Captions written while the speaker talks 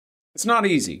It's not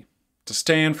easy to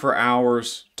stand for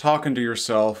hours talking to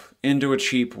yourself into a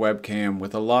cheap webcam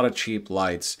with a lot of cheap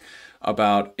lights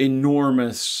about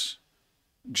enormous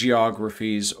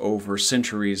geographies over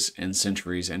centuries and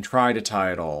centuries and try to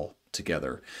tie it all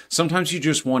together. Sometimes you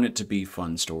just want it to be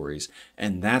fun stories,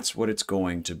 and that's what it's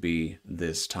going to be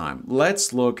this time.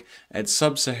 Let's look at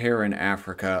Sub-Saharan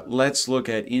Africa, let's look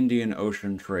at Indian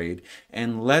Ocean trade,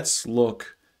 and let's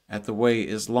look at the way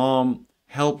Islam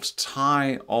helped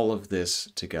tie all of this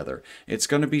together. It's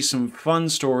going to be some fun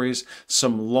stories,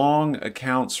 some long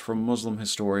accounts from Muslim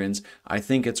historians. I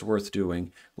think it's worth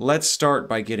doing. Let's start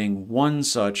by getting one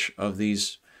such of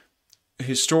these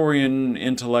historian,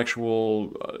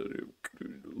 intellectual,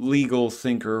 legal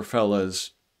thinker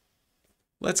fellas.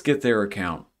 Let's get their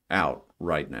account out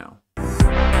right now.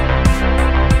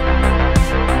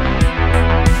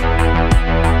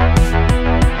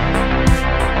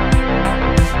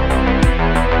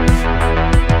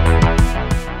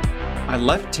 I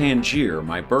left Tangier,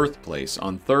 my birthplace,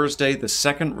 on Thursday, the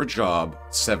 2nd Rajab,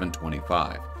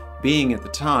 725, being at the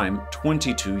time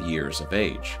 22 years of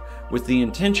age, with the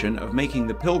intention of making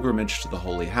the pilgrimage to the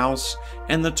Holy House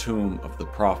and the tomb of the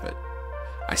Prophet.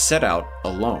 I set out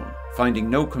alone, finding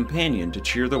no companion to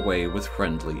cheer the way with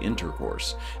friendly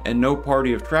intercourse, and no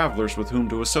party of travelers with whom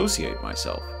to associate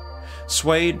myself.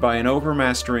 Swayed by an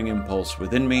overmastering impulse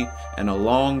within me and a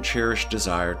long-cherished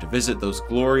desire to visit those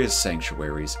glorious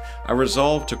sanctuaries, I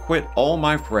resolved to quit all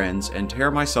my friends and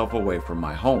tear myself away from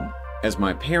my home. As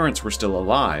my parents were still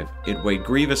alive, it weighed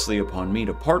grievously upon me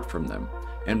to part from them,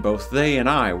 and both they and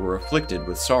I were afflicted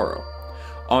with sorrow.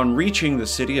 On reaching the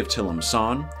city of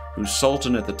Tilimsan, whose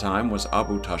sultan at the time was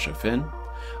Abu Tashafin,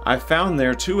 I found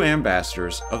there 2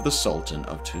 ambassadors of the Sultan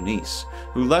of Tunis,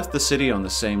 who left the city on the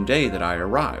same day that I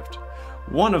arrived.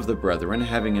 One of the brethren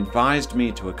having advised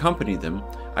me to accompany them,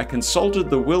 I consulted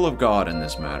the will of God in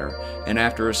this matter, and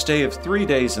after a stay of 3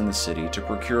 days in the city to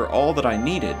procure all that I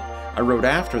needed, I rode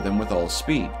after them with all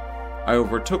speed. I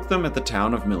overtook them at the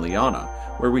town of Miliana,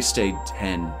 where we stayed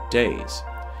 10 days,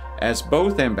 as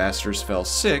both ambassadors fell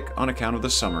sick on account of the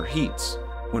summer heats.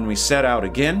 When we set out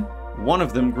again, one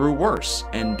of them grew worse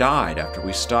and died after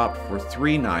we stopped for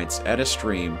 3 nights at a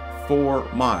stream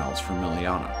 4 miles from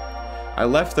Miliana. I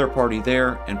left their party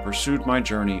there and pursued my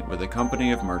journey with a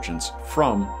company of merchants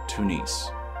from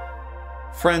Tunis.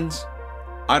 Friends,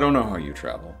 I don't know how you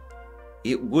travel.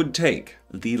 It would take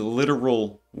the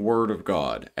literal word of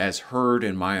God, as heard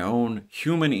in my own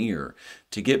human ear,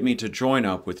 to get me to join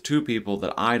up with 2 people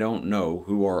that I don't know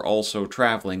who are also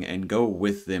traveling and go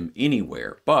with them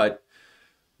anywhere. But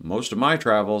most of my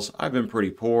travels, I've been pretty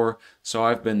poor, so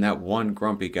I've been that one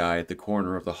grumpy guy at the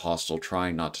corner of the hostel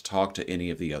trying not to talk to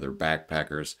any of the other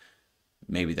backpackers.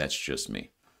 Maybe that's just me.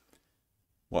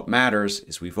 What matters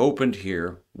is we've opened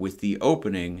here with the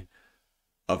opening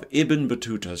of Ibn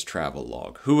Battuta's travel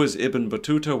log. Who is Ibn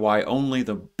Battuta? Why, only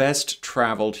the best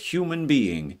traveled human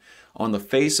being on the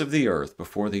face of the earth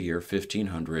before the year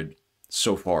 1500,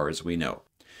 so far as we know.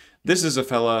 This is a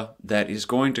fella that is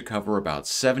going to cover about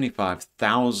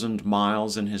 75,000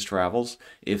 miles in his travels,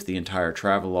 if the entire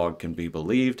travelogue can be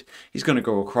believed. He's going to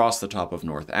go across the top of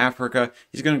North Africa.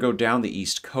 He's going to go down the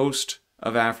east coast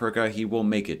of Africa. He will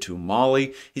make it to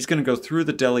Mali. He's going to go through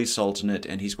the Delhi Sultanate,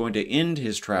 and he's going to end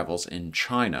his travels in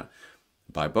China.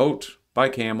 By boat, by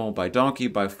camel, by donkey,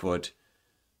 by foot.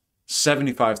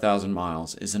 75,000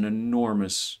 miles is an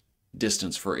enormous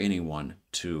distance for anyone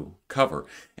to cover.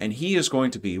 And he is going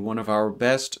to be one of our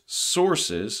best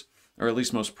sources, or at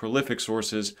least most prolific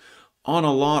sources, on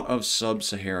a lot of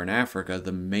Sub-Saharan Africa,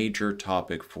 the major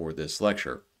topic for this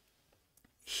lecture.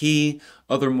 He,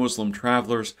 other Muslim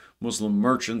travelers, Muslim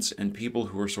merchants, and people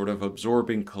who are sort of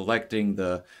absorbing, collecting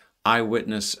the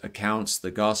eyewitness accounts,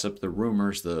 the gossip, the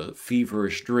rumors, the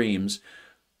feverish dreams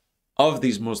of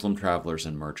these Muslim travelers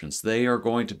and merchants. They are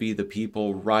going to be the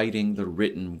people writing the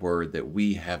written word that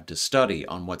we have to study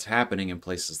on what's happening in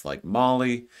places like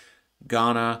Mali,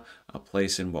 Ghana, a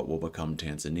place in what will become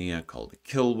Tanzania called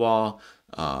Kilwa,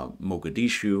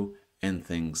 Mogadishu, and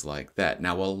things like that.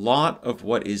 Now, a lot of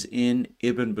what is in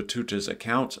Ibn Battuta's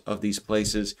account of these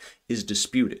places is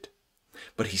disputed,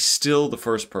 but he's still the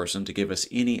first person to give us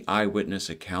any eyewitness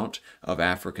account of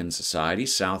African society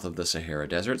south of the Sahara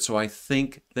Desert, so I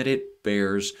think that it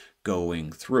bears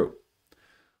going through.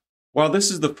 While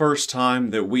this is the first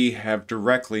time that we have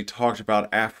directly talked about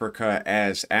Africa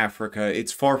as Africa,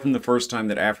 it's far from the first time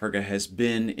that Africa has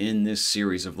been in this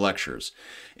series of lectures.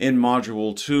 In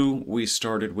Module 2, we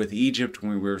started with Egypt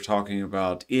when we were talking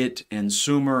about it and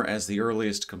Sumer as the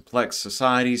earliest complex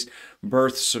societies,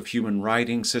 births of human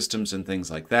writing systems, and things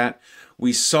like that.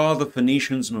 We saw the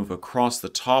Phoenicians move across the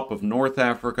top of North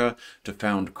Africa to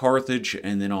found Carthage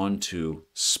and then on to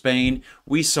Spain.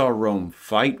 We saw Rome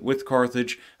fight with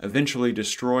Carthage, eventually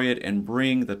destroy it, and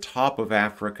bring the top of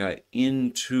Africa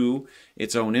into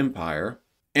its own empire.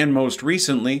 And most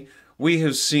recently, we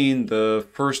have seen the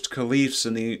first caliphs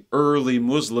in the early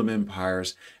Muslim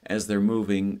empires as they're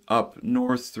moving up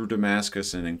north through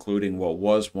Damascus and including what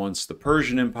was once the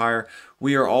Persian Empire.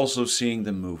 We are also seeing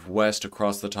them move west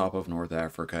across the top of North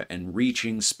Africa and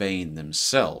reaching Spain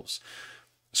themselves.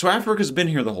 So Africa's been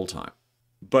here the whole time.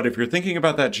 But if you're thinking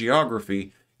about that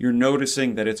geography, you're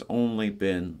noticing that it's only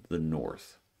been the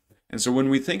north. And so when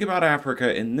we think about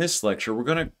Africa in this lecture, we're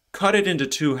going to cut it into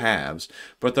two halves,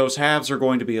 but those halves are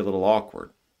going to be a little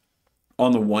awkward.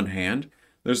 On the one hand,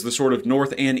 there's the sort of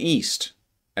north and east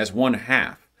as one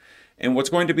half. And what's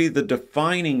going to be the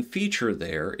defining feature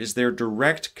there is their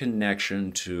direct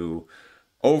connection to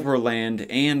overland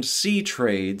and sea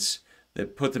trades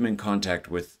that put them in contact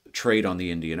with trade on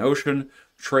the Indian Ocean,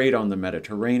 trade on the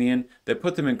Mediterranean, that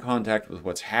put them in contact with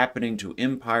what's happening to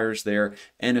empires there,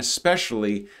 and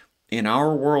especially in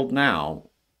our world now,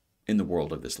 in the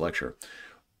world of this lecture,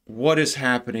 what is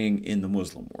happening in the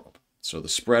Muslim world. So the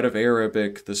spread of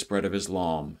Arabic, the spread of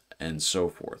Islam, and so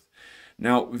forth.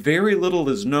 Now, very little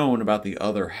is known about the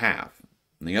other half.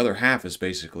 And the other half is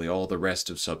basically all the rest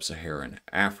of Sub-Saharan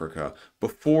Africa.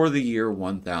 Before the year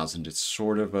 1000, it's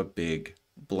sort of a big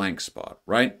blank spot,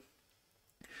 right?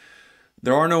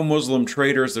 There are no Muslim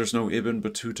traders, there's no Ibn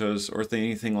Battutas or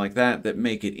anything like that that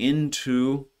make it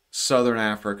into Southern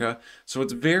Africa, so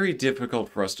it's very difficult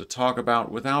for us to talk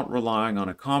about without relying on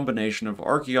a combination of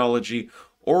archaeology,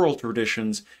 oral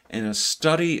traditions, and a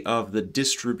study of the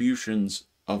distributions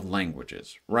of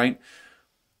languages, right?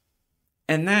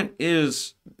 And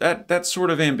that sort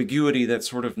of ambiguity, that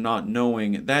sort of not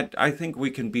knowing, that I think we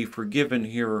can be forgiven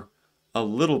here a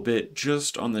little bit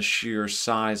just on the sheer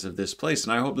size of this place.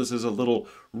 And I hope this is a little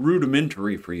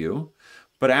rudimentary for you.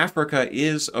 But Africa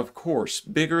is, of course,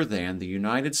 bigger than the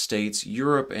United States,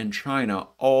 Europe, and China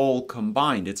all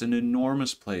combined. It's an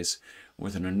enormous place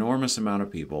with an enormous amount of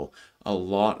people, a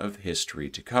lot of history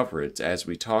to cover. It's, as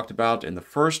we talked about in the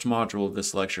first module of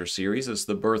this lecture series, it's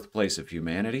the birthplace of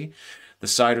humanity, the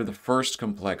site of the first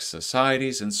complex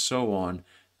societies, and so on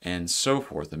and so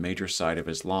forth, a major site of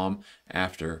Islam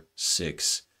after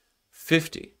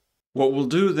 650. What we'll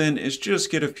do then is just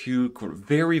get a few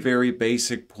very, very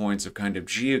basic points of kind of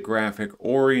geographic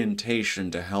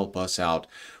orientation to help us out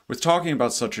with talking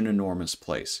about such an enormous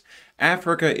place.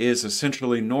 Africa is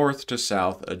essentially north to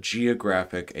south, a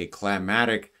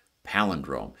climatic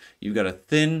palindrome. You've got a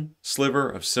thin sliver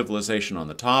of civilization on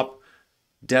the top,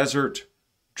 desert,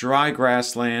 dry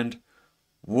grassland,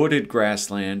 wooded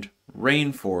grassland,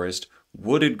 rainforest,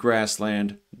 wooded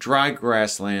grassland, dry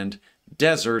grassland,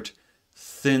 desert,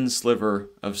 thin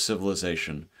sliver of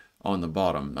civilization on the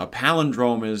bottom. A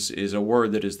palindrome is a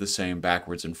word that is the same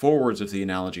backwards and forwards if the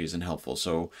analogy isn't helpful.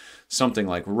 So something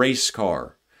like race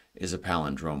car is a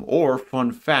palindrome. Or,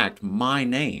 fun fact, my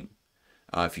name,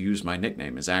 if you use my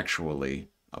nickname, is actually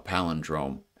a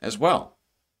palindrome as well.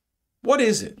 What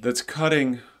is it that's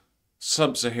cutting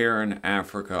Sub-Saharan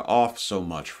Africa off so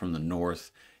much from the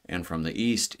north and from the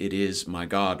east? It is, my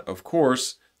God, of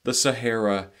course, the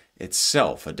Sahara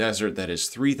itself, a desert that is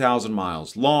 3,000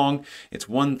 miles long, it's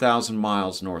 1,000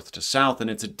 miles north to south, and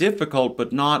it's a difficult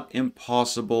but not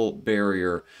impossible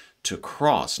barrier to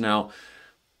cross. Now,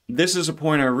 this is a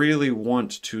point I really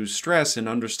want to stress in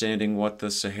understanding what the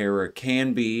Sahara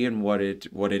can be and what it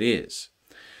is.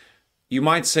 You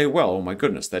might say, well, oh my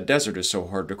goodness, that desert is so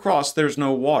hard to cross, there's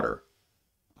no water.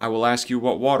 I will ask you,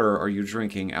 what water are you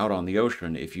drinking out on the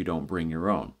ocean if you don't bring your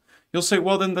own? You'll say,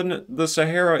 well, then the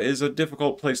Sahara is a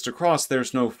difficult place to cross.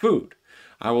 There's no food.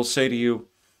 I will say to you,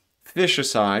 fish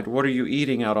aside, what are you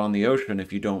eating out on the ocean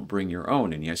if you don't bring your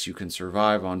own? And yes, you can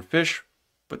survive on fish,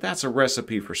 but that's a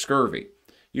recipe for scurvy.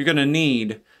 You're going to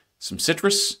need some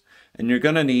citrus, and you're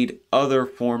going to need other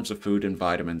forms of food and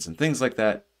vitamins and things like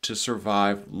that to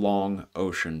survive long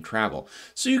ocean travel.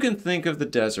 So you can think of the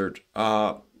desert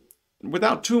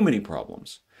without too many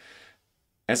problems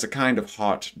as a kind of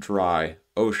hot, dry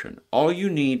ocean. All you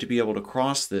need to be able to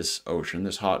cross this ocean,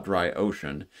 this hot, dry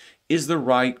ocean, is the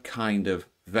right kind of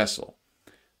vessel.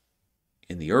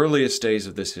 In the earliest days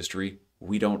of this history,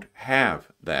 we don't have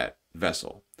that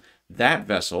vessel. That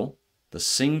vessel, the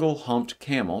single-humped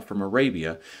camel from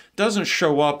Arabia, doesn't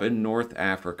show up in North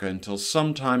Africa until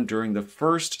sometime during the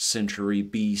 1st century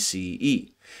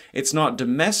BCE. It's not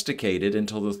domesticated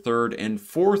until the 3rd and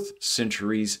 4th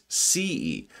centuries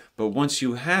CE, but once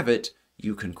you have it,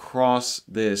 you can cross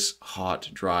this hot,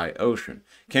 dry ocean.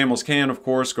 Camels can, of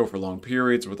course, go for long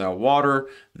periods without water.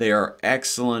 They are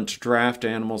excellent draft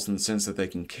animals in the sense that they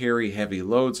can carry heavy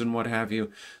loads and what have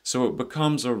you. So it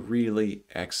becomes a really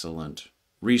excellent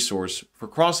resource for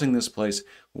crossing this place.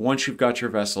 Once you've got your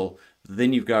vessel,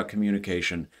 then you've got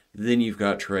communication, then you've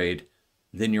got trade,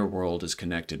 then your world is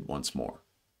connected once more.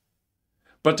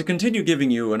 But to continue giving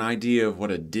you an idea of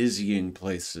what a dizzying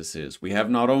place this is, we have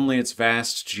not only its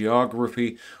vast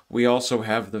geography, we also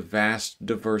have the vast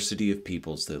diversity of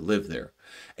peoples that live there.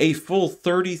 A full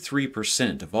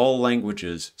 33% of all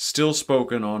languages still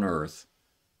spoken on Earth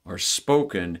are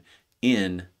spoken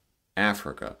in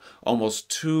Africa. Almost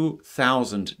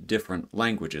 2,000 different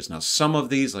languages. Now, some of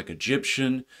these, like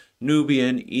Egyptian,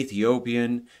 Nubian,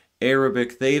 Ethiopian,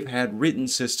 Arabic, they've had written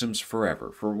systems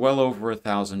forever. For well over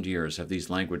 1,000 years have these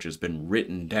languages been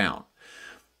written down.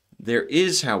 There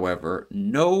is, however,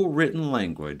 no written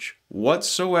language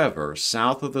whatsoever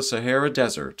south of the Sahara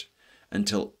Desert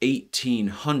until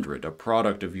 1800, a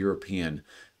product of European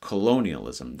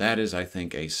colonialism. That is, I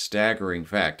think, a staggering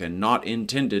fact, and not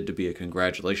intended to be a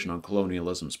congratulation on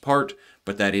colonialism's part,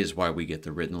 but that is why we get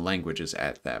the written languages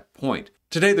at that point.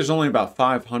 Today, there's only about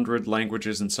 500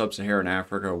 languages in Sub-Saharan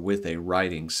Africa with a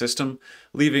writing system,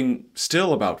 leaving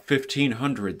still about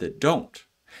 1,500 that don't.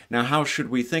 Now, how should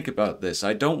we think about this?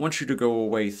 I don't want you to go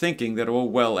away thinking that, oh,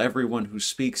 well, everyone who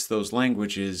speaks those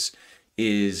languages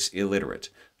is illiterate.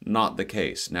 Not the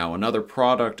case. Now, another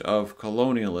product of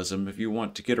colonialism, if you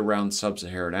want to get around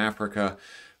Sub-Saharan Africa,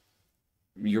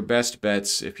 your best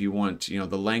bets, if you want,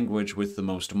 the language with the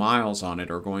most miles on it,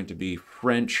 are going to be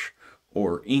French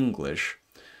or English.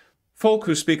 Folk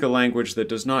who speak a language that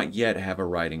does not yet have a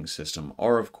writing system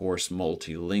are, of course,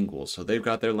 multilingual. So they've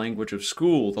got their language of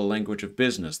school, the language of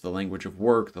business, the language of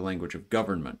work, the language of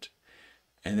government.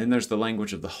 And then there's the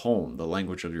language of the home, the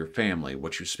language of your family,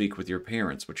 what you speak with your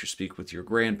parents, what you speak with your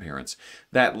grandparents.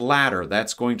 That latter,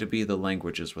 that's going to be the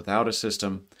languages without a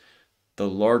system. The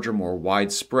larger, more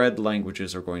widespread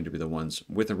languages are going to be the ones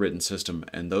with a written system,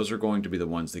 and those are going to be the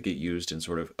ones that get used in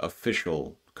sort of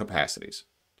official capacities.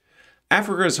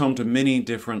 Africa is home to many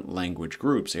different language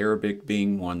groups, Arabic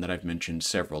being one that I've mentioned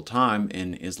several times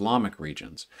in Islamic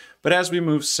regions. But as we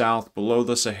move south below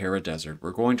the Sahara Desert,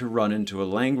 we're going to run into a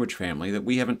language family that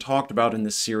we haven't talked about in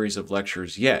this series of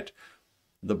lectures yet,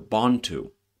 the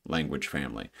Bantu language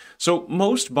family. So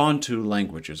most Bantu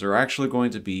languages are actually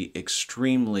going to be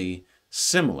extremely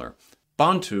similar.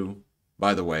 Bantu,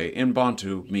 by the way, in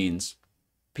Bantu means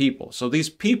people. So these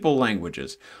people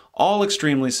languages, all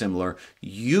extremely similar,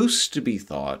 used to be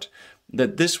thought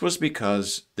that this was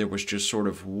because there was just sort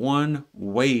of one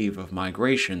wave of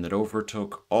migration that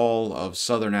overtook all of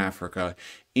southern Africa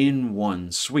in one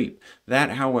sweep.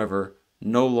 That, however,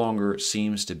 no longer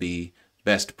seems to be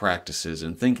best practices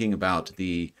in thinking about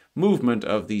the movement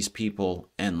of these people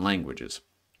and languages.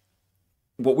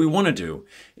 What we want to do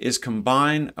is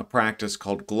combine a practice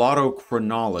called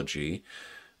glottochronology,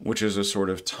 which is a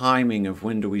sort of timing of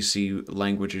when do we see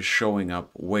languages showing up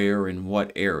where in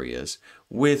what areas,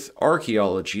 with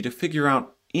archaeology to figure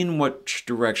out in which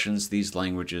directions these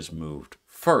languages moved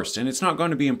first. And it's not going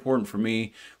to be important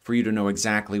for you to know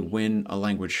exactly when a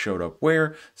language showed up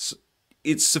where.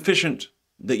 It's sufficient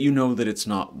that you know that it's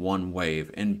not one wave,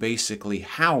 and basically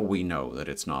how we know that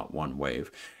it's not one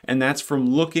wave. And that's from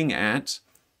looking at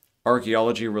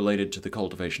archaeology related to the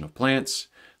cultivation of plants,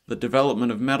 the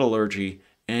development of metallurgy,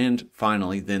 and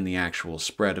finally then the actual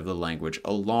spread of the language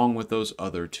along with those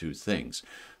other two things.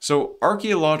 So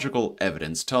archaeological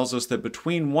evidence tells us that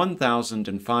between 1000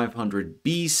 and 500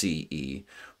 BCE,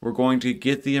 we're going to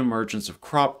get the emergence of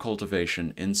crop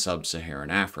cultivation in sub-Saharan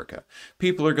Africa.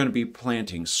 People are going to be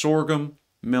planting sorghum,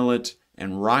 millet,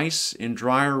 and rice in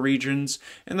drier regions,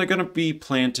 and they're going to be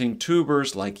planting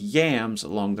tubers like yams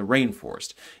along the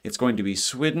rainforest. It's going to be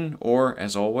swidden, or,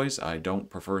 as always, I don't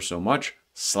prefer so much,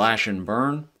 slash and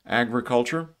burn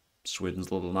agriculture.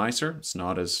 Swidden's a little nicer. It's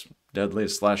not as deadly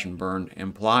as slash and burn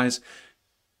implies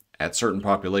at certain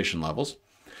population levels.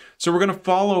 So we're going to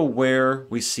follow where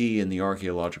we see in the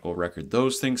archaeological record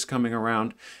those things coming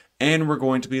around, and we're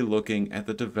going to be looking at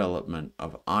the development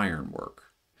of ironwork.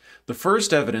 The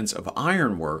first evidence of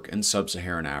ironwork in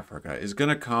sub-Saharan Africa is going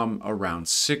to come around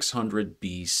 600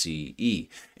 BCE,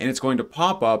 and it's going to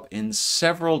pop up in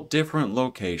several different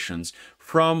locations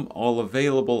from all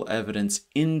available evidence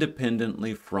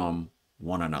independently from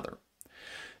one another.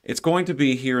 It's going to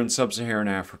be here in sub-Saharan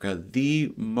Africa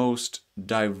the most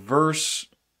diverse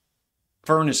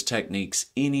furnace techniques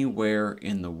anywhere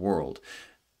in the world.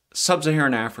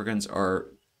 Sub-Saharan Africans are,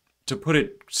 to put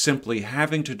it simply,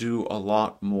 having to do a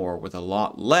lot more with a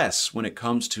lot less when it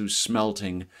comes to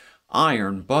smelting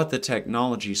iron, but the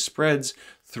technology spreads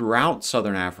throughout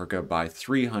southern Africa by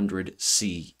 300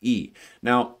 CE.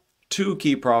 Now, two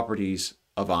key properties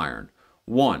of iron.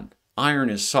 One, iron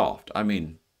is soft. I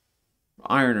mean,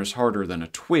 iron is harder than a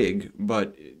twig,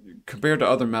 but compared to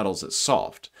other metals, it's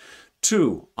soft.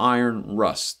 Two, iron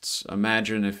rusts.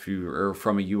 Imagine, if you are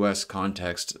from a U.S.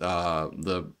 context,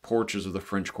 the porches of the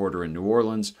French Quarter in New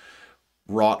Orleans,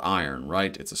 wrought iron,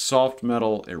 right? It's a soft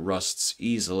metal, it rusts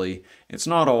easily. It's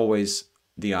not always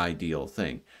the ideal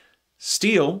thing.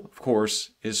 Steel, of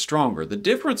course, is stronger. The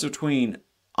difference between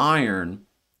iron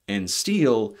and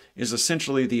steel is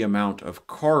essentially the amount of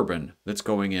carbon that's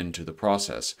going into the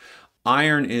process.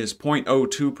 Iron is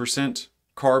 0.02%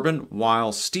 carbon,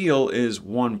 while steel is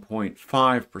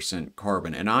 1.5%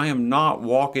 carbon. And I am not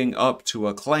walking up to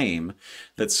a claim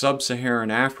that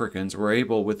Sub-Saharan Africans were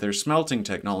able, with their smelting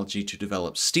technology, to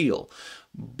develop steel.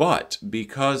 But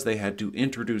because they had to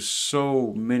introduce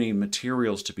so many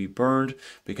materials to be burned,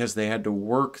 because they had to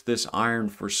work this iron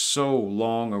for so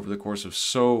long over the course of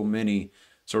so many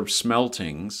sort of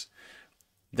smeltings,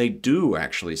 they do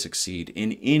actually succeed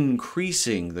in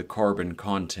increasing the carbon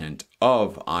content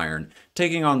of iron,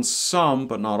 taking on some,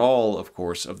 but not all, of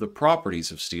course, of the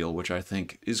properties of steel, which I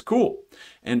think is cool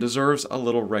and deserves a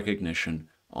little recognition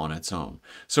on its own.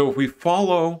 So if we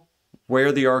follow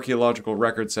where the archaeological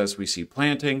record says we see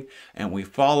planting, and we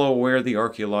follow where the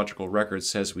archaeological record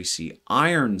says we see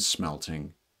iron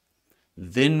smelting,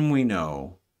 then we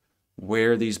know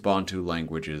where these Bantu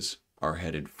languages are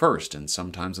headed first. And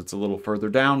sometimes it's a little further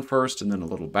down first, and then a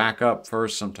little back up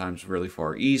first, sometimes really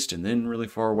far east, and then really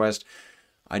far west.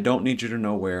 I don't need you to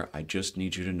know where, I just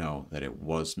need you to know that it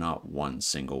was not one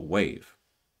single wave.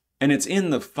 And it's in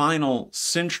the final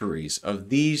centuries of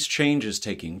these changes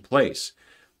taking place,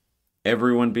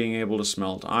 everyone being able to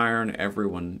smelt iron,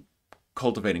 everyone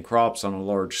cultivating crops on a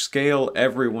large scale,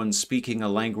 everyone speaking a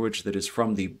language that is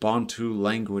from the Bantu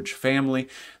language family,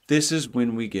 this is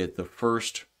when we get the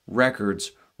first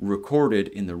records recorded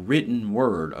in the written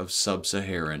word of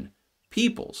sub-Saharan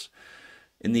peoples.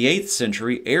 In the 8th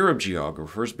century, Arab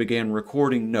geographers began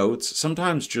recording notes,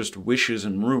 sometimes just wishes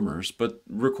and rumors, but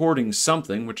recording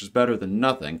something, which is better than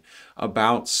nothing,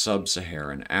 about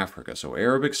sub-Saharan Africa. So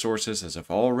Arabic sources, as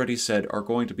I've already said, are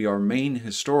going to be our main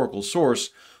historical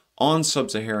source on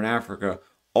sub-Saharan Africa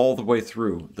all the way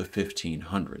through the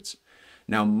 1500s.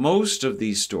 Now, most of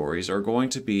these stories are going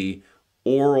to be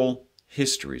oral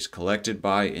histories collected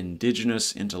by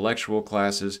indigenous intellectual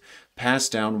classes, passed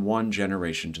down one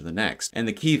generation to the next. And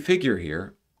the key figure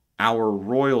here, our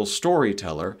royal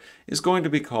storyteller, is going to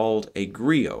be called a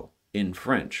griot in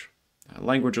French, a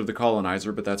language of the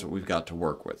colonizer, but that's what we've got to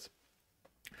work with.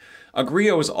 A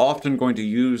griot is often going to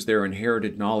use their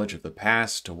inherited knowledge of the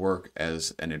past to work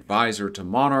as an advisor to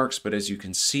monarchs, but as you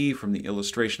can see from the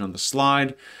illustration on the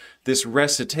slide, this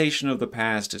recitation of the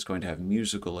past is going to have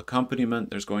musical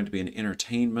accompaniment. There's going to be an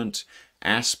entertainment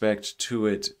aspect to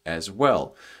it as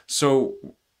well.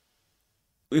 So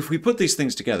if we put these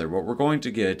things together, what we're going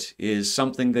to get is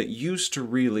something that used to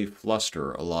really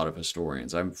fluster a lot of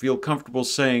historians. I feel comfortable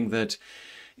saying that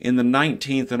in the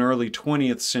 19th and early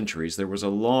 20th centuries, there was a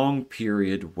long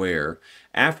period where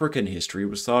African history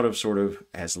was thought of sort of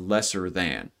as lesser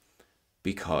than,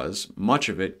 because much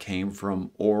of it came from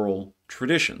oral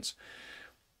traditions.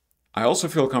 I also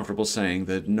feel comfortable saying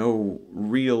that no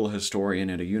real historian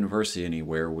at a university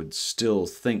anywhere would still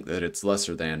think that it's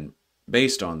lesser than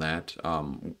based on that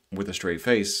with a straight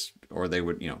face, or they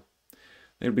would,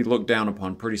 they'd be looked down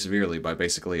upon pretty severely by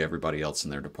basically everybody else in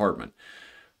their department.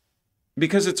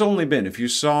 Because it's only been, if you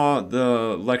saw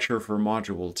the lecture for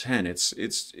Module 10, it's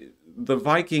the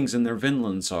Vikings and their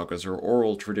Vinland sagas are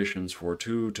oral traditions for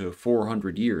 200 to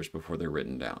 400 years before they're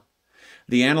written down.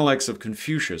 The Analects of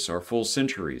Confucius are full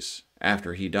centuries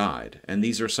after he died, and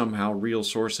these are somehow real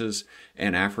sources,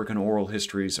 and African oral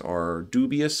histories are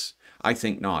dubious? I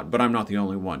think not, but I'm not the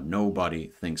only one. Nobody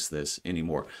thinks this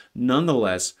anymore.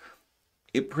 Nonetheless,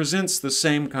 it presents the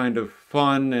same kind of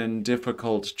fun and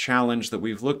difficult challenge that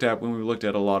we've looked at when we looked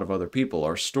at a lot of other people.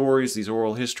 Our stories, these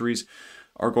oral histories,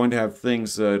 are going to have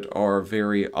things that are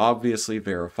very obviously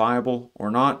verifiable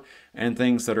or not, and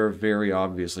things that are very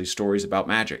obviously stories about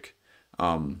magic,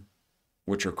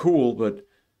 which are cool, but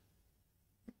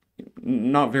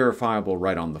not verifiable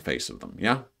right on the face of them,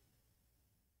 yeah?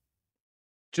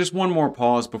 Just one more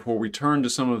pause before we turn to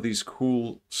some of these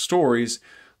cool stories.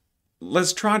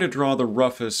 Let's try to draw the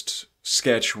roughest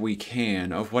sketch we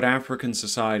can of what African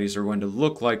societies are going to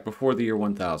look like before the year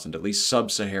 1000, at least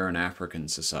Sub-Saharan African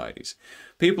societies.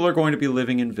 People are going to be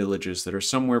living in villages that are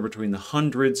somewhere between the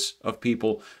hundreds of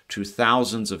people to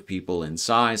thousands of people in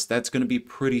size. That's going to be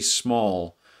pretty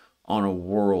small on a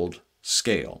world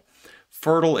scale.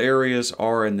 Fertile areas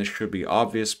are, and this should be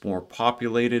obvious, more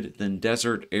populated than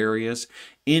desert areas.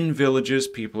 In villages,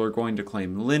 people are going to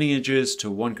claim lineages to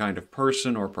one kind of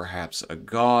person or perhaps a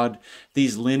god.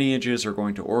 These lineages are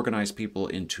going to organize people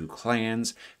into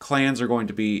clans. Clans are going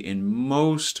to be, in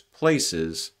most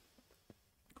places,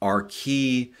 our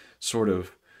key sort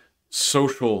of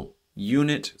social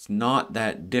unit. It's not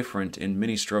that different in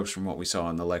many strokes from what we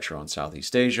saw in the lecture on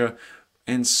Southeast Asia,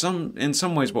 and in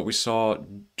some ways what we saw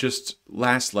just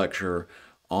last lecture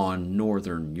on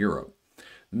Northern Europe.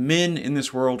 Men in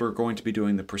this world are going to be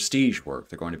doing the prestige work.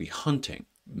 They're going to be hunting,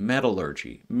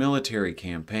 metallurgy, military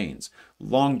campaigns,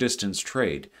 long-distance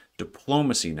trade,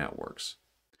 diplomacy networks.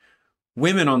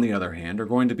 Women, on the other hand, are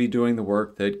going to be doing the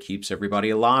work that keeps everybody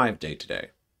alive day to day.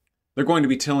 They're going to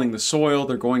be tilling the soil,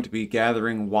 they're going to be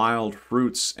gathering wild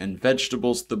fruits and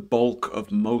vegetables, the bulk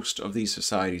of most of these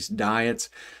societies' diets.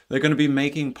 They're going to be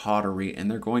making pottery, and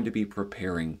they're going to be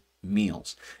preparing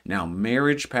meals. Now,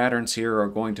 marriage patterns here are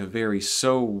going to vary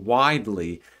so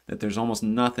widely that there's almost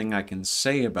nothing I can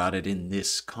say about it in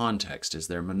this context. Is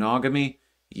there monogamy?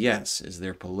 Yes. Is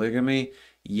there polygamy?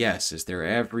 Yes. Is there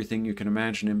everything you can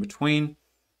imagine in between?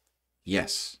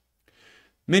 Yes.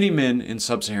 Many men in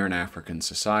sub-Saharan African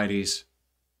societies,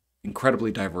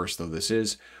 incredibly diverse though this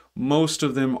is, most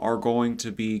of them are going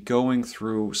to be going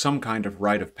through some kind of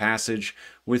rite of passage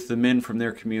with the men from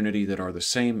their community that are the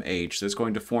same age. That's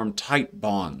going to form tight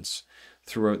bonds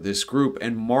throughout this group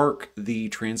and mark the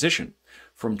transition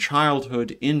from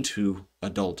childhood into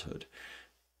adulthood.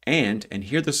 And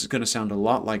here this is going to sound a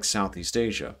lot like Southeast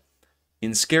Asia,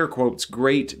 in scare quotes,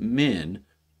 great men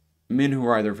who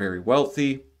are either very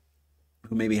wealthy,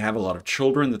 who maybe have a lot of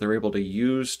children that they're able to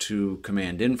use to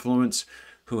command influence,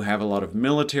 who have a lot of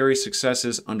military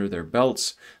successes under their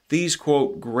belts. These,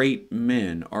 quote, great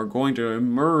men are going to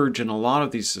emerge in a lot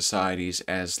of these societies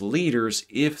as leaders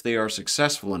if they are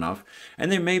successful enough,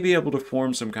 and they may be able to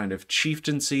form some kind of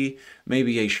chieftaincy,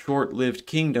 maybe a short-lived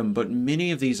kingdom, but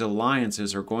many of these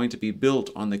alliances are going to be built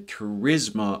on the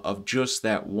charisma of just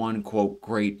that one, quote,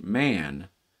 great man.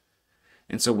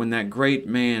 And so when that great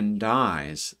man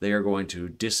dies, they are going to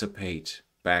dissipate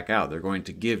back out. They're going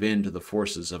to give in to the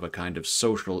forces of a kind of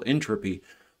social entropy,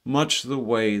 much the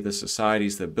way the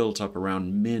societies that built up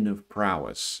around men of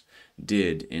prowess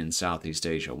did in Southeast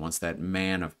Asia. Once that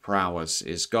man of prowess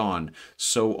is gone,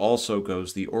 so also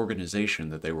goes the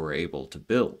organization that they were able to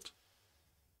build.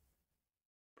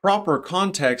 Proper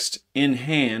context in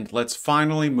hand, let's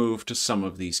finally move to some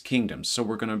of these kingdoms. So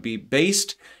we're going to be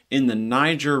based in the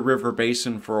Niger River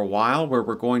Basin for a while, where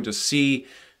we're going to see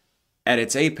at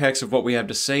its apex of what we have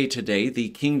to say today, the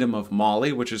Kingdom of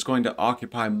Mali, which is going to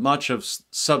occupy much of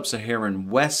sub-Saharan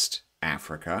West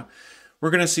Africa.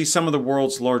 We're going to see some of the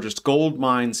world's largest gold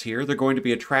mines here. They're going to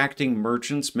be attracting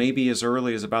merchants maybe as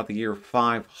early as about the year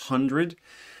 500.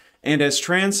 And as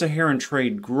trans-Saharan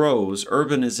trade grows,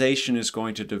 urbanization is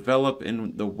going to develop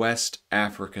in the West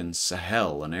African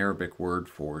Sahel, an Arabic word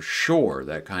for shore,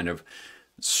 that kind of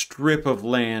strip of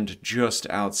land just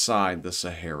outside the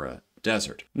Sahara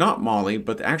Desert. Not Mali,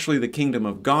 but actually the Kingdom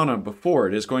of Ghana before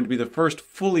it is going to be the first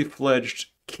fully fledged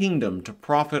kingdom to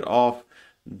profit off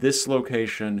this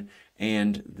location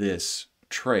and this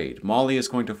trade. Mali is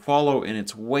going to follow in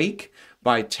its wake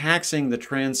by taxing the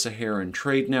trans-Saharan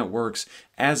trade networks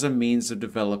as a means of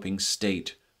developing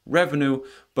state revenue,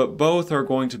 but both are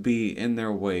going to be, in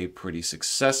their way, pretty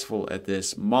successful at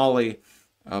this. Mali,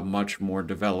 a much more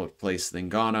developed place than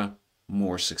Ghana,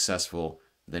 more successful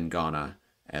than Ghana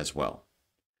as well.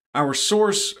 Our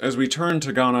source, as we turn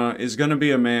to Ghana, is going to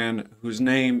be a man whose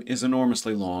name is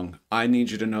enormously long. I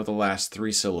need you to know the last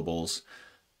 3 syllables,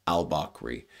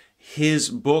 al-Bakri. His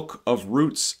book of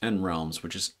Roots and Realms,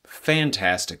 which is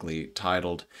fantastically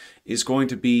titled, is going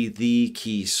to be the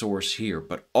key source here.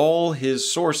 But all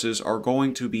his sources are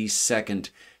going to be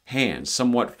second-hand.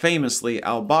 Somewhat famously,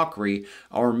 al-Bakri,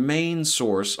 our main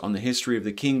source on the history of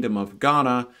the Kingdom of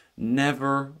Ghana,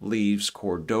 never leaves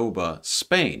Cordoba,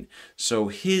 Spain. So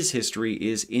his history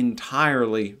is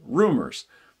entirely rumors.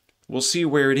 We'll see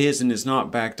where it is and is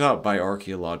not backed up by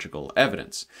archaeological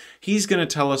evidence. He's going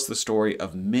to tell us the story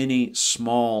of many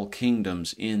small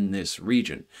kingdoms in this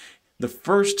region. The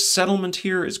first settlement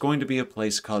here is going to be a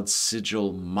place called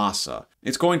Sigil Massa.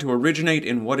 It's going to originate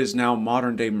in what is now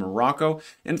modern-day Morocco,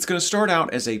 and it's going to start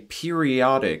out as a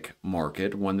periodic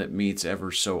market, one that meets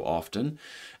ever so often,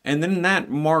 and then that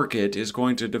market is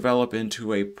going to develop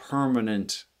into a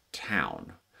permanent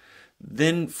town.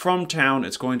 Then from town,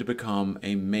 it's going to become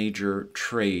a major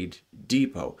trade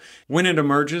depot. When it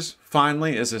emerges,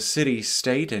 finally, as a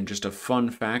city-state, and just a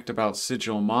fun fact about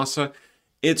Sigil Massa,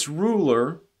 its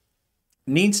ruler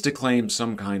needs to claim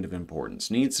some kind of importance,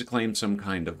 needs to claim some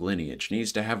kind of lineage,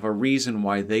 needs to have a reason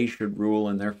why they should rule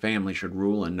and their family should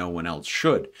rule and no one else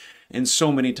should. And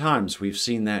so many times we've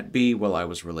seen that be, well, I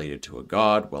was related to a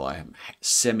god, well, I am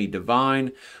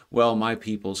semi-divine, well, my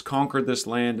peoples conquered this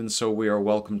land and so we are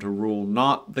welcome to rule.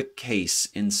 Not the case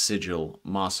in Sigil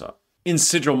Massa. In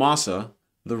Sigil Massa,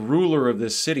 the ruler of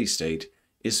this city-state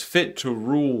is fit to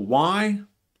rule. Why?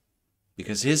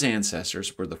 Because his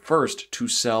ancestors were the first to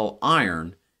sell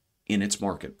iron in its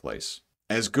marketplace.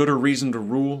 As good a reason to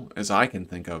rule as I can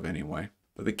think of anyway.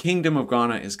 But the Kingdom of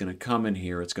Ghana is going to come in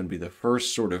here. It's going to be the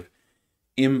first sort of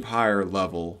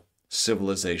empire-level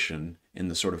civilization in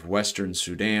the sort of Western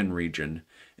Sudan region.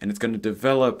 And it's going to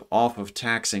develop off of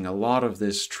taxing a lot of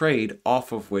this trade,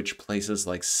 off of which places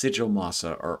like Sigil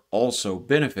Massa are also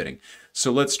benefiting.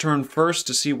 So let's turn first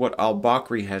to see what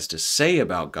al-Bakri has to say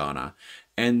about Ghana,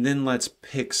 and then let's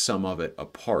pick some of it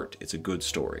apart. It's a good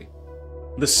story.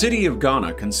 The city of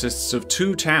Ghana consists of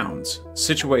 2 towns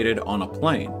situated on a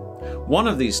plain. One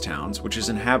of these towns, which is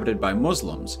inhabited by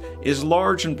Muslims, is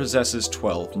large and possesses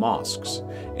 12 mosques,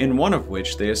 in one of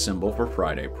which they assemble for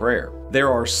Friday prayer. There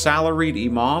are salaried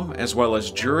imam as well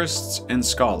as jurists and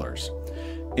scholars.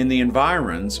 In the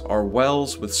environs are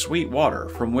wells with sweet water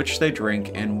from which they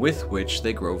drink and with which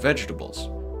they grow vegetables.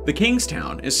 The king's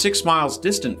town is 6 miles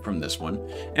distant from this one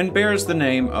and bears the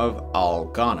name of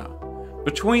Al-Ghana.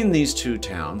 Between these 2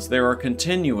 towns there are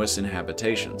continuous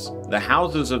inhabitations. The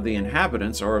houses of the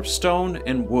inhabitants are of stone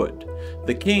and wood.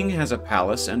 The king has a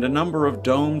palace and a number of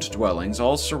domed dwellings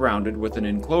all surrounded with an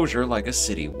enclosure like a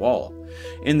city wall.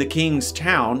 In the king's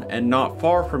town, and not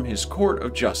far from his court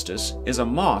of justice, is a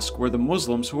mosque where the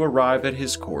Muslims who arrive at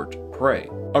his court pray.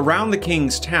 Around the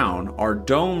king's town are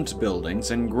domed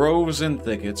buildings and groves and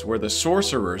thickets where the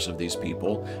sorcerers of these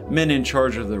people, men in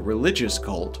charge of the religious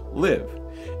cult, live.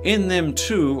 In them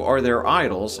too are their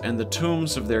idols and the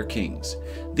tombs of their kings.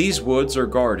 These woods are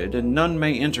guarded, and none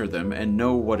may enter them and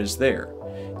know what is there.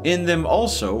 In them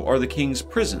also are the king's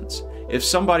prisons. If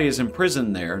somebody is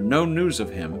imprisoned there, no news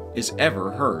of him is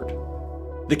ever heard.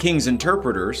 The king's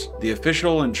interpreters, the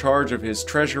official in charge of his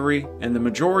treasury, and the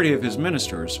majority of his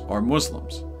ministers are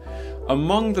Muslims.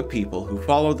 Among the people who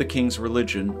follow the king's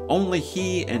religion, only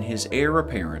he and his heir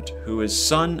apparent, who is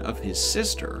son of his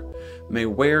sister, may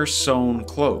wear sewn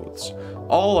clothes.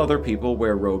 All other people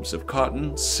wear robes of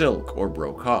cotton, silk, or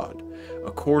brocade,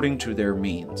 according to their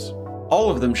means. All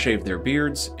of them shave their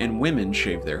beards, and women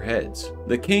shave their heads.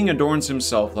 The king adorns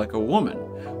himself like a woman,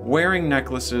 wearing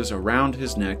necklaces around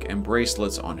his neck and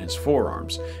bracelets on his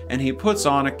forearms, and he puts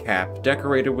on a cap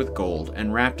decorated with gold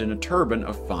and wrapped in a turban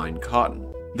of fine cotton.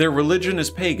 Their religion is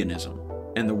paganism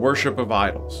and the worship of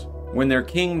idols. When their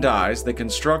king dies, they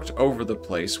construct over the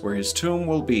place where his tomb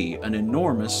will be an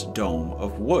enormous dome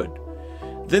of wood.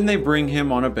 Then they bring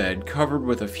him on a bed covered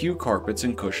with a few carpets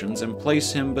and cushions and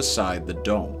place him beside the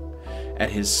dome. At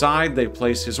his side they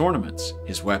place his ornaments,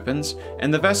 his weapons,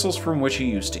 and the vessels from which he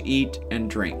used to eat and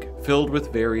drink, filled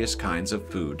with various kinds of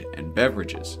food and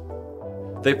beverages.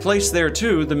 They place there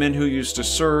too the men who used to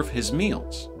serve his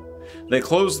meals. They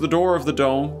close the door of the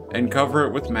dome and cover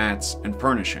it with mats and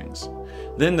furnishings.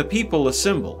 Then the people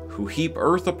assemble, who heap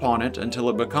earth upon it until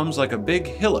it becomes like a big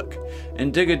hillock,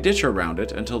 and dig a ditch around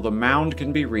it until the mound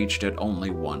can be reached at only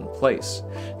one place.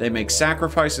 They make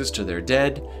sacrifices to their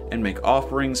dead and make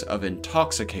offerings of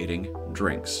intoxicating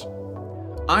drinks.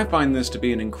 I find this to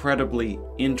be an incredibly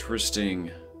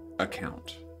interesting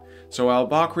account. So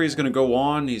al-Bakri is going to go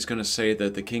on. He's going to say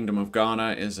that the Kingdom of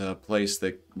Ghana is a place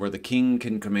where the king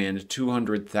can command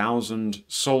 200,000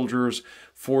 soldiers,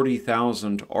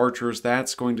 40,000 archers.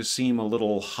 That's going to seem a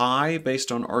little high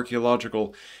based on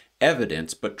archaeological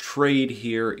evidence, but trade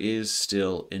here is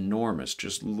still enormous.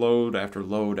 Just load after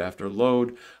load after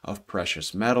load of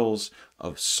precious metals,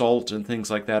 of salt and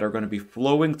things like that are going to be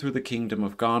flowing through the Kingdom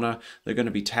of Ghana. They're going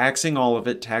to be taxing all of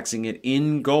it, taxing it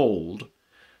in gold.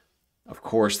 Of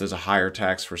course, there's a higher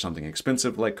tax for something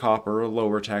expensive like copper, a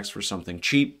lower tax for something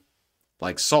cheap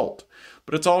like salt.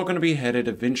 But it's all going to be headed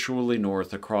eventually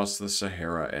north across the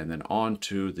Sahara and then on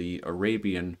to the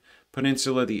Arabian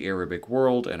Peninsula, the Arabic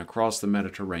world, and across the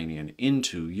Mediterranean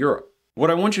into Europe. What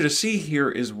I want you to see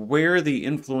here is where the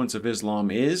influence of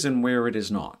Islam is and where it is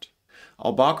not.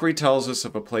 Al-Bakri tells us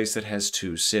of a place that has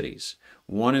two cities.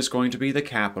 One is going to be the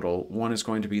capital, one is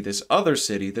going to be this other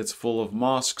city that's full of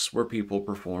mosques where people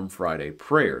perform Friday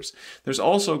prayers. There's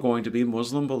also going to be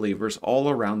Muslim believers all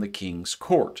around the king's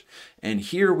court. And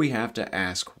here we have to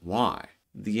ask why.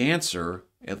 The answer,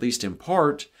 at least in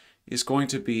part, is going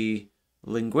to be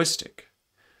linguistic.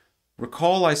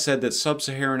 Recall I said that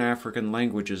Sub-Saharan African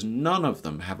languages, none of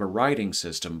them have a writing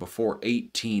system before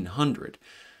 1800.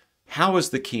 How is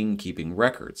the king keeping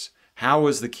records? How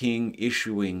is the king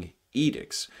issuing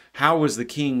edicts? How is the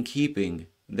king keeping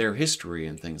their history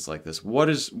and things like this? What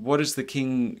is the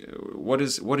king, what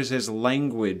is his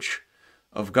language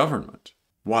of government?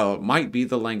 While it might be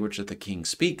the language that the king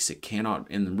speaks, it cannot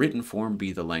in the written form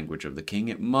be the language of the king.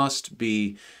 It must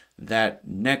be that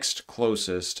next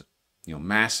closest,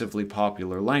 massively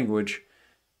popular language,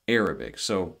 Arabic.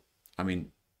 So, I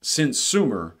mean, since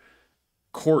Sumer,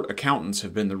 court accountants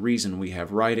have been the reason we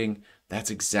have writing.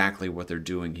 That's exactly what they're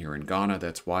doing here in Ghana.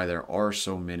 That's why there are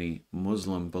so many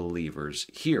Muslim believers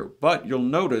here. But you'll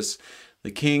notice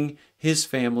the king, his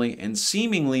family, and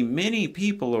seemingly many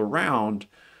people around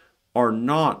are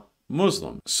not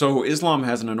Muslim. So Islam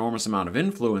has an enormous amount of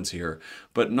influence here,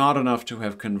 but not enough to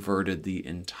have converted the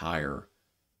entire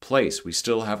place. We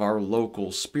still have our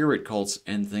local spirit cults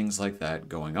and things like that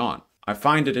going on. I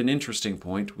find it an interesting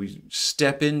point. We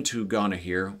step into Ghana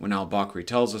here when al-Bakri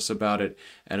tells us about it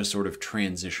at a sort of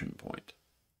transition point.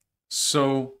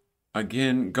 So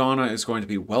again, Ghana is going to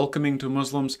be welcoming to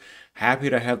Muslims,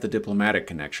 happy to have the diplomatic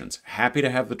connections, happy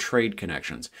to have the trade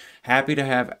connections, happy to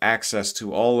have access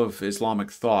to all of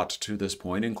Islamic thought to this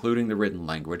point, including the written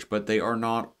language, but they are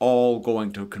not all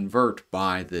going to convert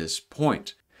by this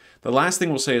point. The last thing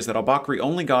we'll say is that al-Bakri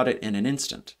only got it in an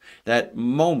instant. That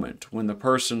moment when the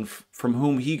person from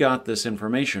whom he got this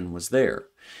information was there.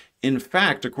 In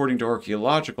fact, according to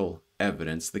archaeological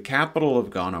evidence, the capital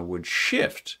of Ghana would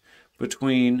shift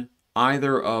between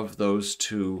either of those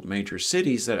two major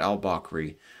cities that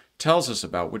al-Bakri tells us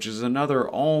about, which is another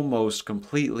almost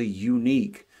completely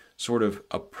unique sort of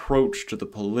approach to the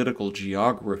political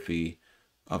geography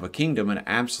of a kingdom, an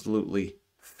absolutely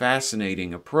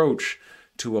fascinating approach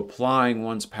to applying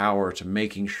one's power, to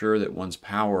making sure that one's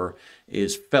power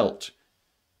is felt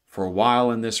for a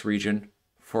while in this region,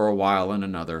 for a while in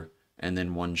another, and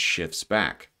then one shifts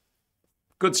back.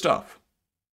 Good stuff.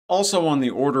 Also on the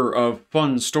order of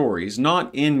fun stories, not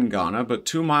in Ghana, but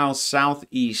 2 miles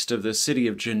southeast of the city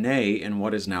of Djenné in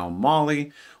what is now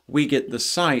Mali, we get the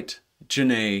site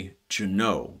Djenné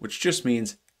Djenné, which just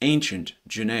means ancient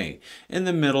Djenné, in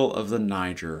the middle of the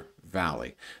Niger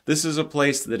Valley. This is a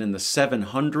place that in the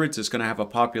 700s is going to have a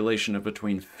population of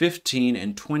between 15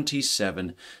 and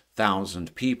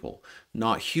 27,000 people.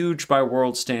 Not huge by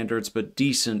world standards, but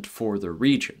decent for the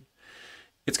region.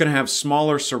 It's going to have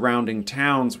smaller surrounding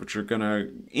towns, which are going to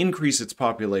increase its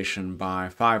population by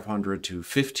 500 to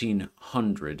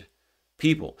 1,500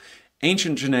 people.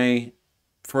 Ancient Djenné,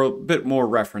 for a bit more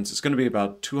reference, is going to be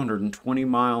about 220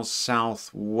 miles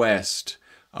southwest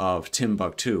of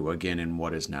Timbuktu, again in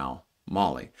what is now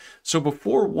Mali. So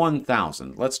before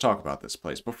 1000, let's talk about this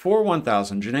place. Before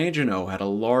 1000, Djenné Djenné had a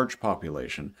large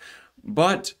population,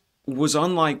 but was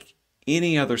unlike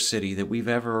any other city that we've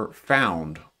ever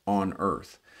found on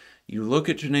Earth. You look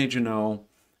at Djenné Djenné,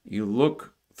 you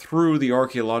look through the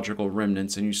archaeological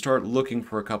remnants, and you start looking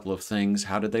for a couple of things.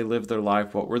 How did they live their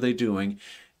life? What were they doing?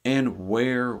 And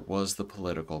where was the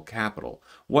political capital?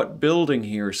 What building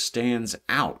here stands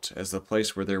out as the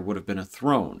place where there would have been a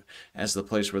throne, as the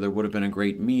place where there would have been a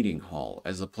great meeting hall,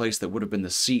 as the place that would have been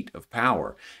the seat of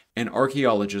power? And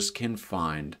archaeologists can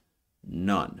find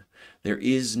none. There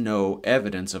is no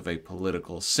evidence of a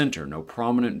political center, no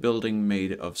prominent building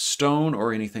made of stone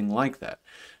or anything like that.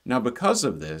 Now, because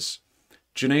of this,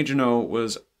 Djenné Djenné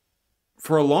was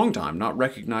for a long time not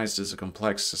recognized as a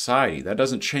complex society. That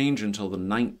doesn't change until the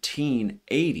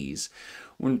 1980s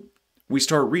when we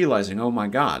start realizing, oh my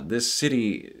God, this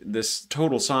city, this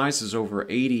total size is over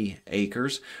 80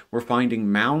 acres. We're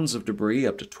finding mounds of debris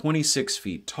up to 26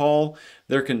 feet tall.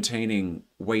 They're containing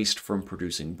waste from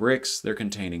producing bricks. They're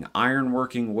containing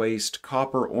ironworking waste,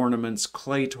 copper ornaments,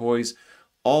 clay toys,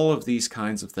 all of these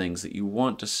kinds of things that you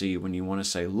want to see when you want to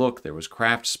say, look, there was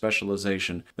craft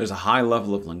specialization, there's a high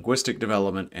level of linguistic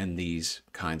development, and these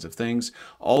kinds of things.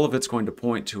 All of it's going to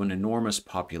point to an enormous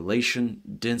population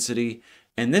density.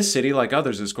 And this city, like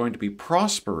others, is going to be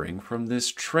prospering from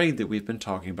this trade that we've been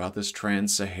talking about, this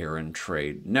trans-Saharan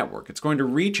trade network. It's going to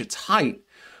reach its height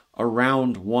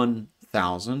around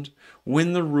 1000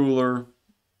 when the ruler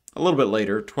A little bit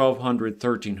later, 1200,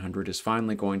 1300, is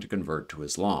finally going to convert to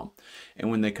Islam. And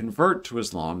when they convert to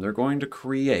Islam, they're going to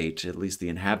create, at least the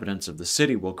inhabitants of the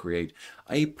city will create,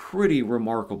 a pretty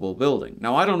remarkable building.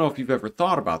 Now, I don't know if you've ever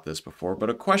thought about this before, but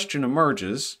a question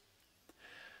emerges.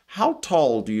 How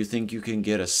tall do you think you can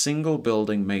get a single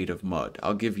building made of mud?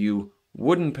 I'll give you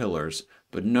wooden pillars,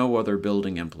 but no other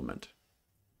building implement.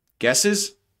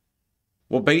 Guesses?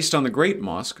 Well, based on the Great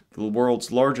Mosque, the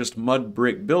world's largest mud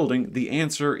brick building, the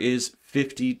answer is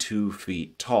 52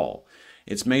 feet tall.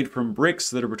 It's made from bricks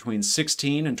that are between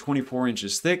 16 and 24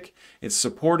 inches thick. It's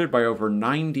supported by over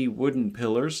 90 wooden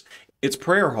pillars. Its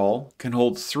prayer hall can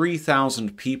hold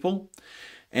 3,000 people,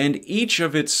 and each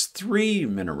of its 3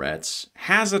 minarets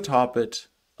has atop it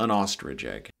an ostrich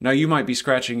egg. Now, you might be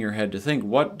scratching your head to think,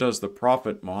 what does the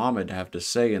Prophet Muhammad have to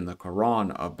say in the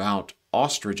Quran about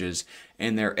ostriches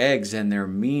and their eggs and their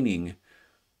meaning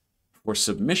for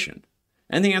submission?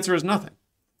 And the answer is nothing.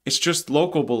 It's just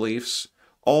local beliefs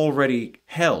already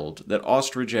held that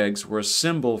ostrich eggs were a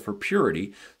symbol for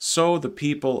purity, so the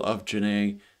people of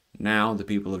Janneh, now the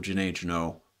people of Janneh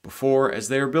Jano, before, as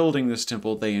they are building this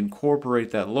temple, they incorporate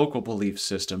that local belief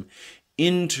system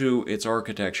into its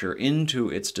architecture, into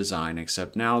its design,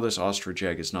 except now this ostrich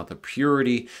egg is not the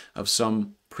purity of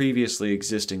some previously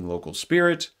existing local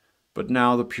spirit, but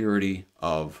now the purity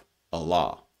of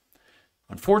Allah.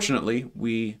 Unfortunately,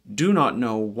 we do not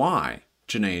know why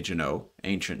Janneh Jano,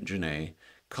 ancient Janneh,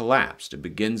 collapsed. It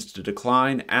begins to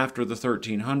decline after the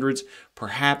 1300s,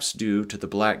 perhaps due to the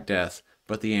Black Death,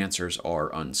 but the answers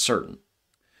are uncertain.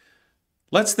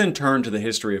 Let's then turn to the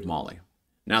history of Mali.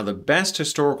 Now, the best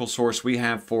historical source we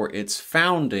have for its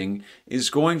founding is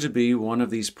going to be one of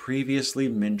these previously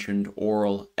mentioned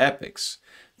oral epics,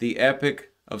 the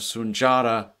epic of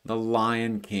Sunjata, the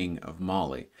Lion King of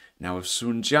Mali. Now, if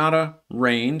Sunjata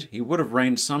reigned, he would have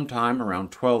reigned sometime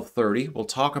around 1230. We'll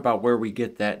talk about where we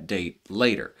get that date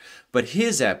later. But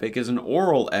his epic is an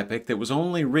oral epic that was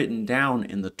only written down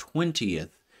in the 20th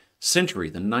century,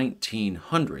 the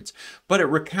 1900s. But it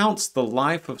recounts the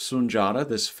life of Sunjata,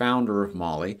 this founder of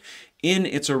Mali, in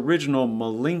its original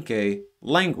Malinke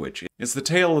language. It's the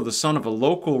tale of the son of a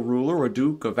local ruler, a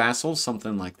duke, a vassal,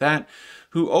 something like that,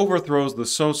 who overthrows the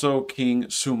Soso king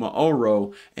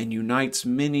Sumaoro and unites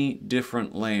many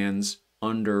different lands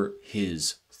under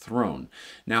his throne.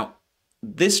 Now,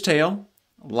 this tale,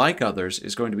 like others,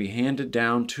 is going to be handed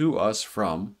down to us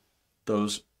from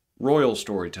those royal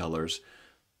storytellers,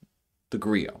 the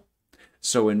griot.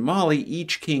 So in Mali,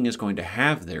 each king is going to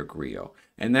have their griot,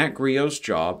 and that griot's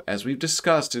job, as we've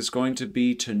discussed, is going to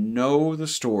be to know the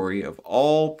story of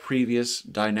all previous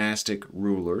dynastic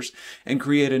rulers and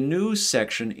create a new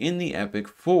section in the epic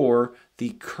for the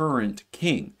current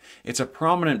king. It's a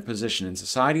prominent position in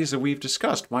societies that we've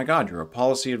discussed. My God, you're a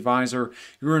policy advisor,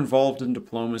 you're involved in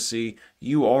diplomacy,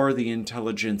 you are the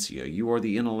intelligentsia, you are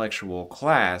the intellectual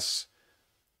class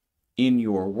in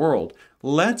your world.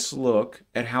 Let's look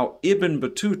at how Ibn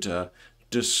Battuta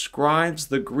describes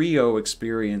the griot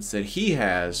experience that he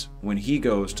has when he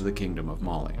goes to the Kingdom of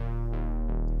Mali.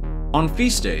 On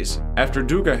feast days, after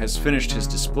Duga has finished his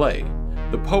display,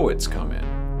 the poets come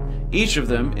in. Each of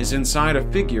them is inside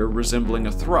a figure resembling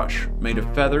a thrush, made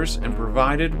of feathers and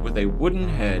provided with a wooden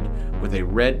head with a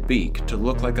red beak to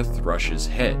look like a thrush's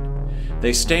head.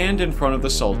 They stand in front of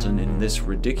the Sultan in this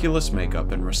ridiculous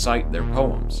makeup and recite their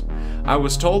poems. I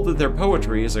was told that their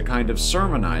poetry is a kind of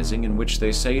sermonizing in which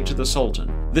they say to the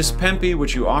Sultan, "This Pempi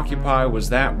which you occupy was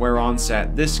that whereon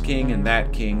sat this king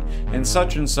and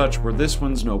such were this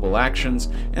one's noble actions,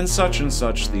 and such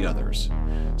the others.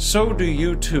 So do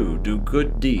you too do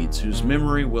good deeds whose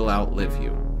memory will outlive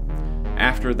you."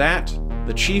 After that,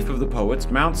 the chief of the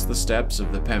poets mounts the steps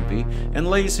of the Pempi and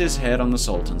lays his head on the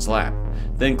Sultan's lap,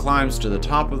 then climbs to the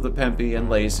top of the Pempi and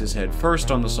lays his head first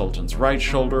on the Sultan's right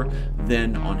shoulder,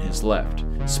 then on his left,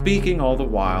 speaking all the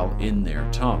while in their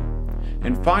tongue.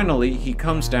 And finally, he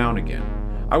comes down again.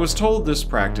 I was told this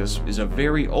practice is a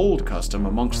very old custom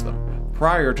amongst them,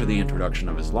 prior to the introduction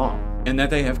of Islam, and that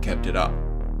they have kept it up.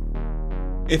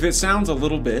 If it sounds a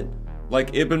little bit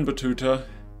like Ibn Battuta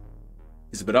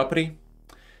is a bit uppity,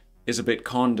 is a bit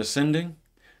condescending,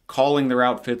 calling their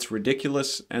outfits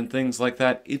ridiculous and things like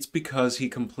that, it's because he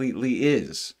completely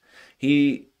is.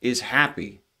 He is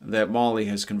happy that Mali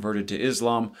has converted to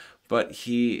Islam, but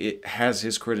he has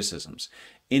his criticisms.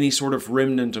 Any sort of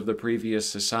remnant of the previous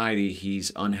society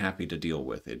he's unhappy to deal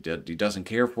with. He doesn't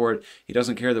care for it. He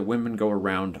doesn't care that women go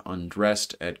around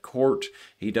undressed at court.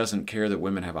 He doesn't care that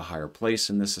women have a higher place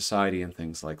in this society and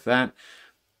things like that.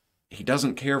 He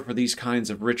doesn't care for these kinds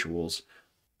of rituals,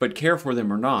 but care for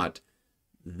them or not,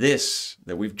 This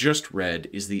that we've just read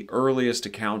is the earliest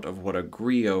account of what a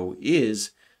griot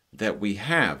is that we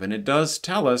have, and it does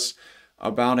tell us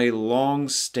about a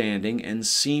long-standing and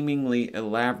seemingly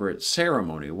elaborate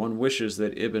ceremony. One wishes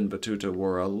that Ibn Battuta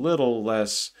were a little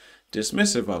less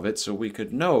dismissive of it so we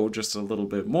could know just a little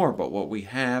bit more, but what we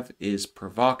have is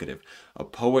provocative. A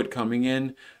poet coming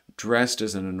in, dressed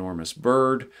as an enormous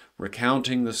bird,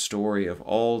 recounting the story of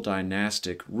all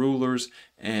dynastic rulers,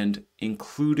 and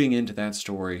including into that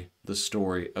story the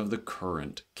story of the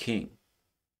current king.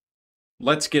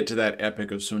 Let's get to that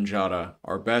epic of Sunjata,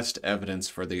 our best evidence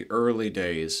for the early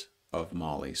days of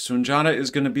Mali. Sunjata is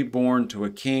going to be born to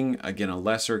a king, again a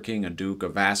lesser king, a duke, a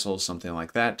vassal, something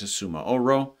like that, to Suma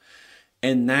Oro,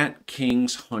 and that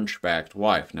king's hunchbacked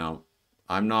wife. Now,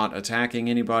 I'm not attacking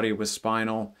anybody with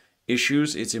spinal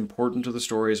issues. It's important to the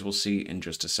story, as we'll see in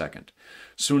just a second.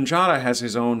 Sunjata has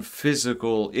his own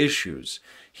physical issues.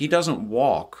 He doesn't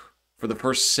walk for the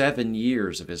first 7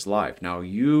 years of his life. Now,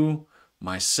 you,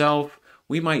 myself,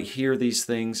 we might hear these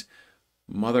things.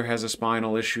 Mother has a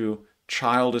spinal issue.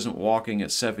 Child isn't walking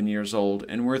at 7 years old.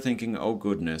 And we're thinking, oh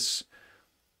goodness,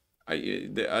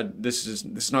 this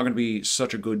is not going to be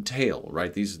such a good tale,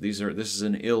 right? This is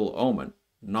an ill omen.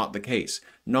 Not the case.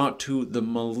 Not to the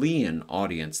Malian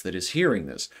audience that is hearing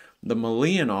this. The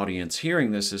Malian audience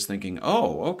hearing this is thinking,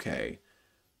 oh, okay,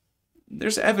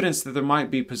 there's evidence that there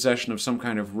might be possession of some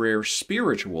kind of rare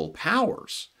spiritual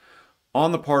powers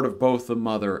on the part of both the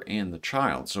mother and the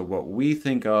child. So what we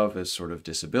think of as sort of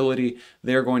disability,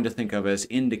 they're going to think of as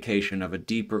indication of a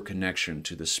deeper connection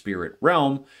to the spirit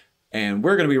realm, and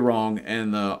we're going to be wrong,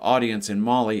 and the audience in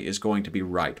Mali is going to be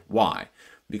right. Why?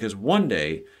 Because one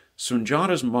day,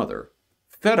 Sunjata's mother,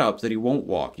 fed up that he won't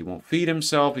walk, he won't feed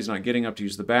himself, he's not getting up to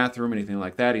use the bathroom, anything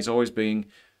like that, he's always being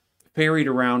ferried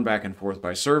around back and forth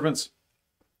by servants,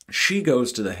 she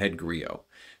goes to the head griot.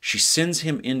 She sends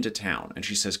him into town, and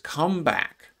she says, come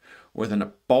back with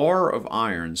a bar of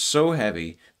iron so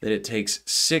heavy that it takes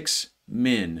 6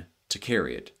 men to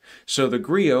carry it. So the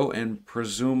griot and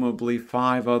presumably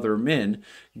 5 other men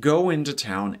go into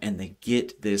town and they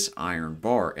get this iron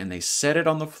bar and they set it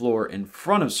on the floor in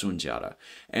front of Sunjata.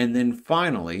 And then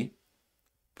finally,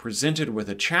 presented with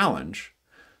a challenge,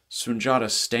 Sunjata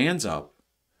stands up,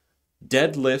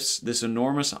 deadlifts this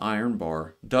enormous iron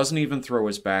bar, doesn't even throw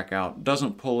his back out,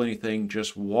 doesn't pull anything,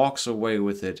 just walks away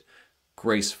with it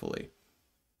gracefully.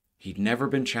 He'd never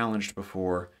been challenged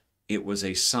before. It was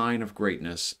a sign of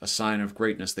greatness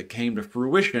that came to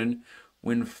fruition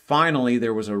when finally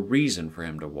there was a reason for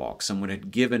him to walk. Someone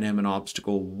had given him an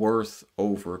obstacle worth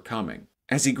overcoming.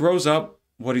 As he grows up,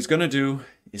 what he's going to do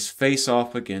is face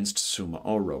off against Suma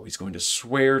Oro. He's going to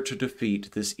swear to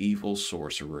defeat this evil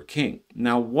sorcerer king.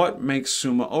 Now, what makes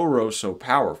Suma Oro so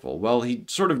powerful? Well, he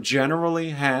sort of generally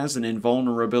has an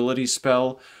invulnerability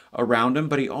spell around him,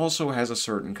 but he also has a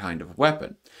certain kind of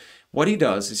weapon. What he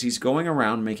does is he's going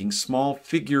around making small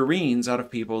figurines out of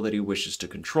people that he wishes to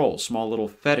control, small little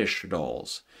fetish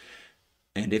dolls.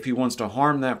 And if he wants to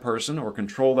harm that person or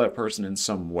control that person in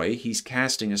some way, he's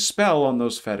casting a spell on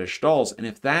those fetish dolls. And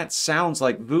if that sounds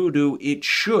like voodoo, it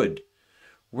should.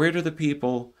 Where do the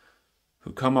people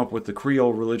who come up with the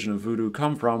Creole religion of voodoo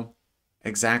come from?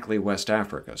 Exactly West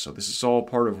Africa. So this is all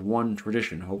part of one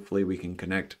tradition. Hopefully we can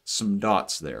connect some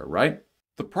dots there, right?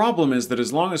 The problem is that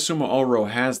as long as Suma Oro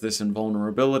has this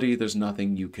invulnerability, there's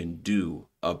nothing you can do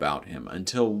about him.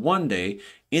 Until one day,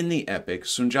 in the epic,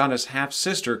 Sunjata's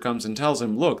half-sister comes and tells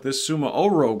him, look, this Suma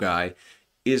Oro guy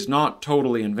is not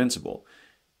totally invincible.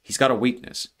 He's got a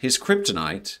weakness. His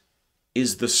kryptonite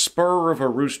is the spur of a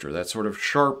rooster, that sort of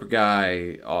sharp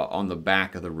guy on the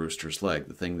back of the rooster's leg,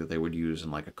 the thing that they would use in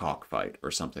like a cockfight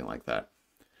or something like that.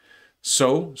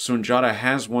 So, Sunjata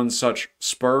has one such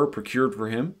spur procured for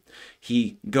him.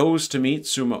 He goes to meet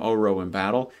Suma Oro in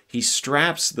battle. He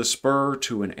straps the spur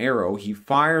to an arrow. He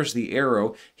fires the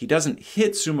arrow. He doesn't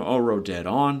hit Suma Oro dead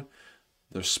on.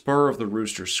 The spur of the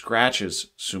rooster scratches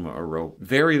Suma Oro,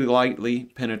 very lightly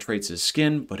penetrates his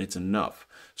skin, but it's enough.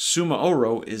 Suma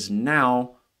Oro is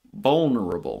now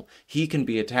vulnerable. He can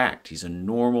be attacked. He's a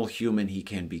normal human. He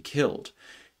can be killed.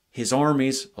 His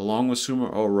armies, along with Suma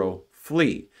Oro,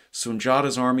 flee.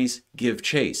 Sunjata's armies give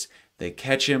chase. They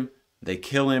catch him, they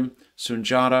kill him.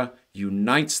 Sunjata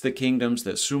unites the kingdoms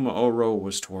that Suma Oro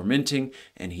was tormenting,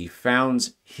 and he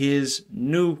founds his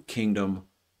new kingdom,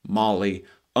 Mali,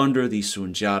 under the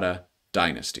Sunjata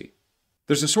dynasty.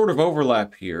 There's a sort of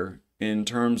overlap here in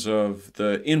terms of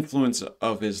the influence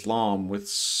of Islam with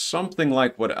something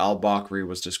like what al-Bakri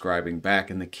was describing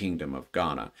back in the Kingdom of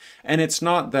Ghana. And it's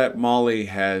not that Mali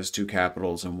has 2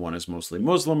 capitals and one is mostly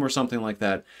Muslim or something like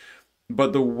that,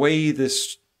 but the way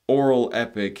this oral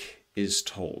epic is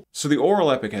told. So the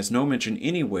oral epic has no mention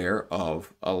anywhere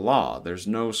of Allah. There's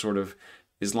no sort of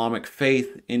Islamic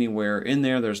faith anywhere in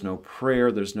there. There's no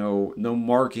prayer. There's no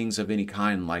markings of any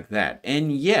kind like that.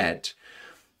 And yet,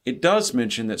 it does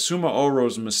mention that Suma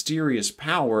Oro's mysterious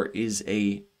power is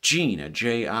a jinn, a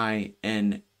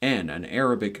Jinn, an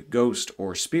Arabic ghost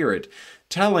or spirit,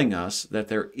 telling us that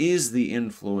there is the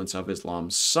influence of Islam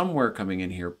somewhere coming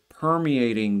in here,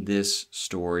 permeating this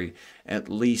story, at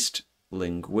least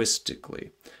linguistically.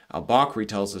 Al-Bakri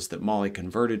tells us that Mali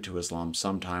converted to Islam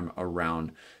sometime around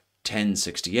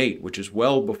 1068, which is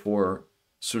well before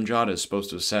Sunjata is supposed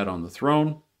to have sat on the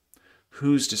throne.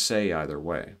 Who's to say either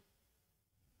way?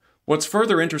 What's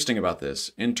further interesting about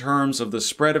this, in terms of the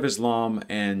spread of Islam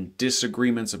and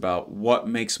disagreements about what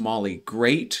makes Mali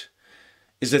great,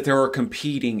 is that there are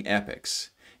competing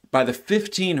epics. By the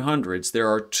 1500s, there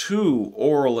are two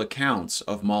oral accounts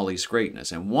of Mali's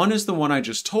greatness, and one is the one I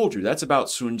just told you. That's about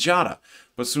Sunjata.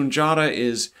 But Sunjata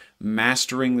is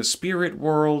mastering the spirit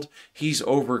world, he's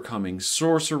overcoming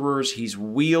sorcerers, he's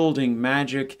wielding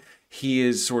magic, he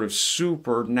is sort of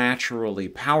supernaturally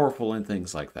powerful and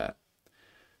things like that.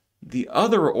 The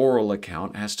other oral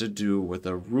account has to do with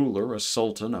a ruler, a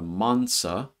sultan, a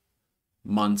Mansa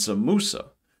Musa,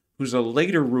 who's a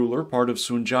later ruler, part of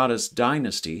Sunjata's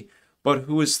dynasty, but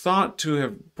who is thought to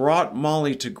have brought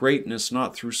Mali to greatness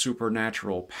not through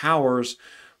supernatural powers,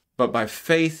 but by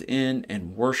faith in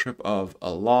and worship of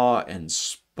Allah and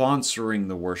sponsoring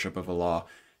the worship of Allah,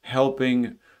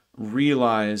 helping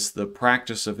realize the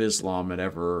practice of Islam at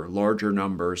ever larger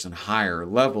numbers and higher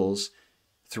levels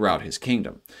throughout his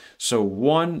kingdom. So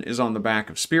one is on the back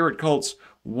of spirit cults,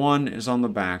 one is on the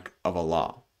back of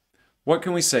Allah. What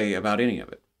can we say about any of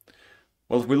it?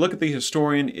 Well, if we look at the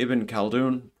historian Ibn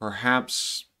Khaldun,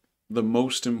 perhaps the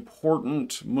most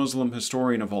important Muslim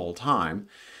historian of all time,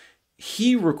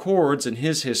 he records in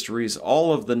his histories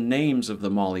all of the names of the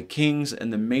Mali kings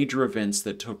and the major events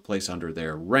that took place under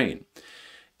their reign.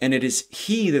 And it is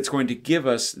he that's going to give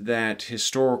us that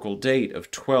historical date of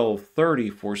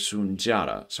 1230 for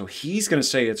Sunjata. So he's going to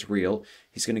say it's real,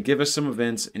 he's going to give us some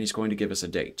events, and he's going to give us a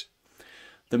date.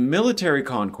 The military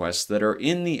conquests that are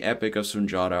in the Epic of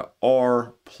Sunjata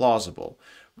are plausible.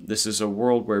 This is a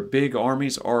world where big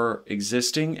armies are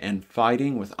existing and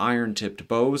fighting with iron-tipped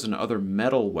bows and other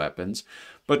metal weapons,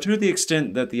 but to the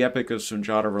extent that the Epic of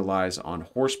Sunjata relies on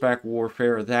horseback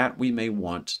warfare, that we may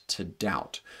want to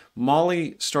doubt.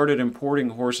 Mali started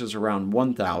importing horses around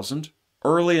 1000,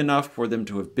 early enough for them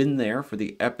to have been there for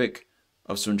the Epic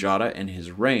of Sunjata and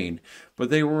his reign, but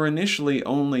they were initially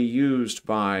only used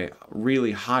by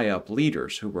really high-up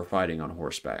leaders who were fighting on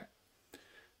horseback.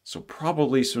 So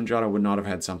probably Sunjata would not have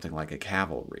had something like a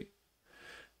cavalry.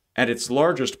 At its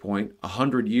largest point,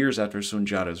 100 years after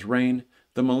Sunjata's reign,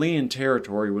 the Malian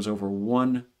territory was over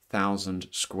 1,000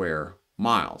 square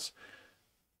miles.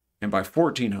 And by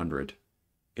 1400,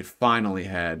 it finally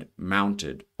had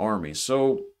mounted armies.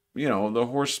 So, the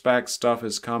horseback stuff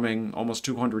is coming almost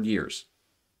 200 years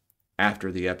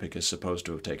after the epic is supposed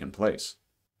to have taken place.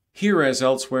 Here, as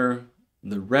elsewhere,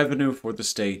 the revenue for the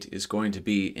state is going to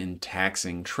be in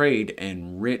taxing trade,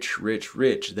 and rich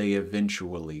they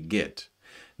eventually get.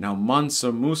 Now,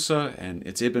 Mansa Musa, and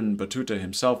it's Ibn Battuta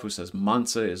himself who says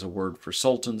Mansa is a word for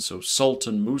sultan, so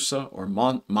Sultan Musa or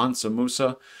Mansa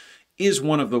Musa is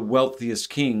one of the wealthiest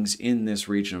kings in this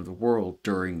region of the world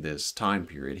during this time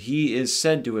period. He is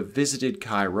said to have visited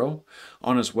Cairo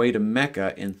on his way to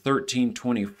Mecca in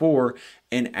 1324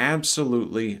 and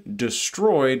absolutely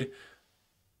destroyed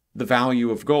the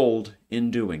value of gold in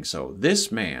doing so.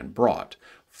 This man brought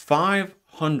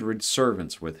 500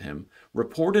 servants with him,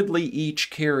 reportedly each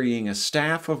carrying a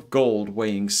staff of gold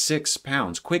weighing 6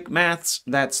 pounds. Quick maths,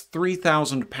 that's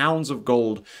 3,000 pounds of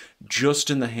gold just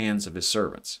in the hands of his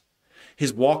servants.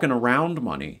 His walking around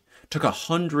money took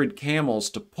 100 camels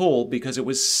to pull because it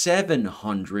was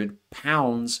 700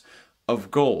 pounds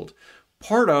of gold.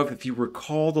 Part of, if you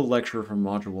recall the lecture from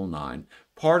Module 9,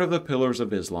 part of the pillars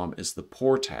of Islam is the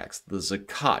poor tax, the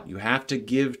zakat. You have to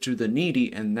give to the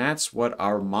needy, and that's what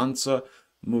our Mansa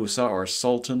Musa, or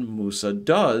Sultan Musa,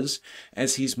 does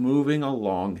as he's moving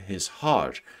along his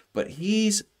Hajj. But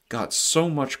he's got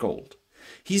so much gold.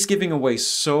 He's giving away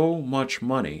so much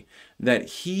money that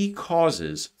he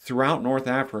causes, throughout North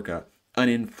Africa, an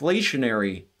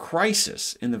inflationary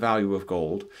crisis in the value of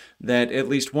gold that, at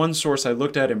least one source I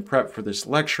looked at in prep for this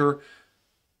lecture,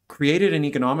 created an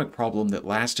economic problem that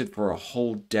lasted for a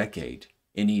whole decade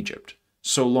in Egypt.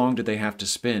 So long did they have to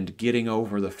spend getting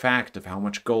over the fact of how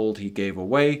much gold he gave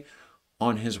away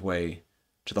on his way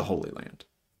to the Holy Land.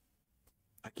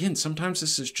 Again, sometimes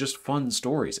this is just fun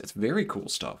stories. It's very cool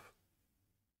stuff.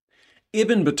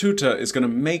 Ibn Battuta is going to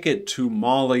make it to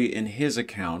Mali in his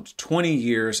account 20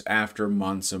 years after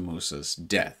Mansa Musa's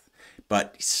death,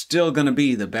 but still going to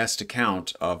be the best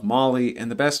account of Mali and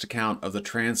the best account of the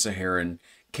Trans-Saharan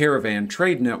caravan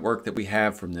trade network that we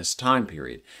have from this time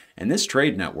period. And this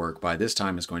trade network by this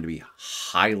time is going to be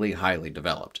highly, highly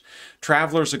developed.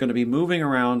 Travelers are going to be moving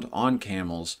around on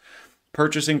camels,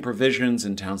 purchasing provisions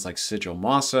in towns like Sijil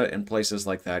Massa and places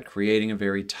like that, creating a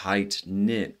very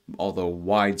tight-knit, although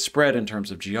widespread in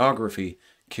terms of geography,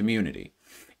 community.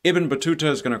 Ibn Battuta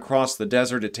is going to cross the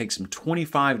desert. It takes him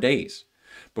 25 days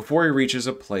before he reaches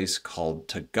a place called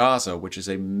Tagaza, which is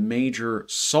a major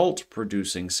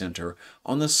salt-producing center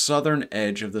on the southern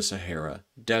edge of the Sahara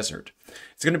Desert.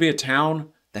 It's going to be a town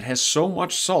that has so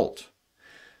much salt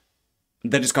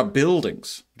that it's got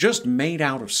buildings just made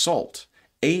out of salt.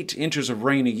 8 inches of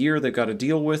rain a year they've got to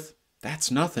deal with, that's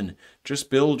nothing.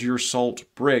 Just build your salt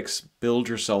bricks, build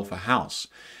yourself a house.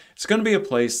 It's going to be a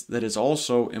place that is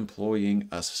also employing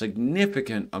a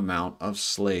significant amount of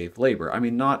slave labor. I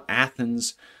mean, not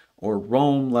Athens or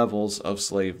Rome levels of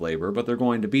slave labor, but they're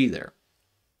going to be there.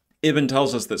 Ibn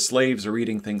tells us that slaves are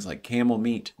eating things like camel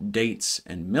meat, dates,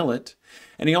 and millet.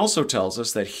 And he also tells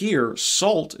us that here,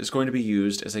 salt is going to be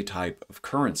used as a type of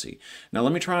currency. Now,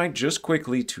 let me try just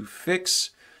quickly to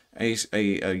fix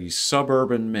a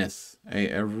suburban myth,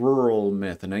 a rural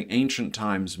myth, an ancient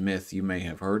times myth you may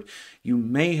have heard. You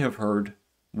may have heard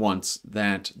once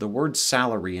that the word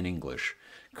salary in English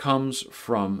comes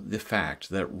from the fact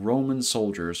that Roman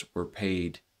soldiers were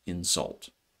paid in salt.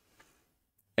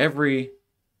 Every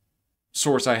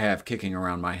source I have kicking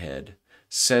around my head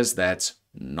says that's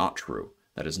not true.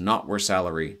 That is not where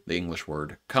salary, the English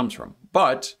word, comes from.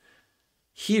 But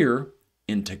here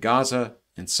in Tagaza,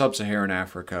 in Sub-Saharan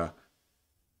Africa,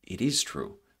 it is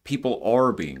true. People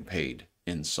are being paid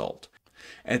in salt.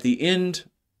 At the end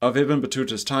of Ibn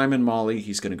Battuta's time in Mali,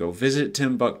 he's going to go visit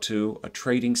Timbuktu, a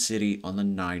trading city on the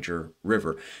Niger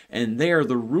River. And there,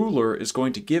 the ruler is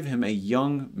going to give him a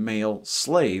young male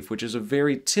slave, which is a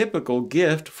very typical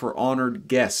gift for honored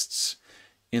guests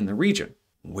in the region.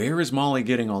 Where is Mali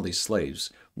getting all these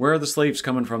slaves? Where are the slaves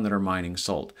coming from that are mining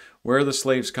salt? Where are the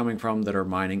slaves coming from that are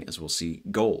mining, as we'll see,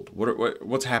 gold?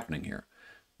 What's happening here?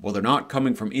 Well, they're not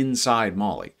coming from inside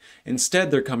Mali.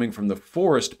 Instead, they're coming from the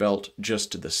forest belt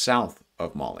just to the south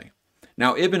of Mali.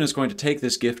 Now, Ibn is going to take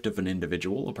this gift of an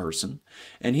individual, a person,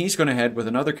 and he's going to head with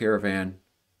another caravan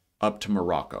up to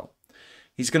Morocco.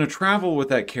 He's going to travel with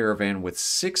that caravan with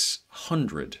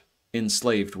 600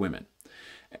 enslaved women.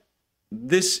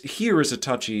 This here is a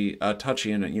touchy and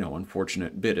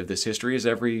unfortunate bit of this history, as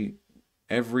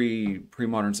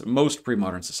most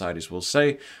pre-modern societies will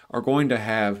say, are going to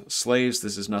have slaves.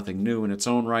 This is nothing new in its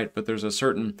own right, but there's a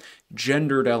certain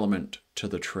gendered element to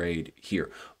the trade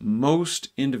here.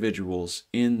 Most individuals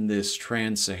in this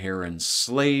trans-Saharan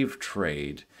slave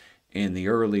trade in the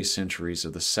early centuries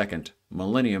of the second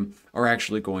millennium are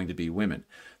actually going to be women.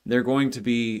 They're going to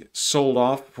be sold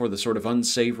off for the sort of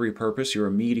unsavory purpose you're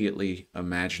immediately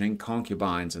imagining,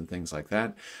 concubines and things like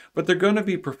that. But they're going to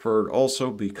be preferred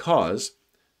also because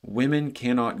women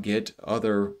cannot get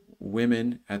other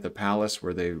women at the palace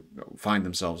where they find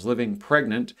themselves living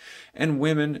pregnant, and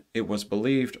women, it was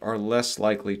believed, are less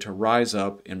likely to rise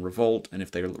up in revolt, and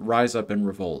if they rise up in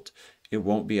revolt, it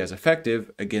won't be as effective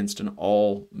against an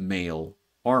all-male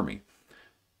army.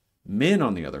 Men,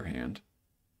 on the other hand,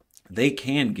 they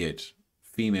can get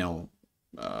female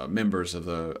members of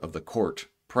the court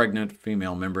pregnant,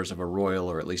 female members of a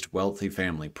royal or at least wealthy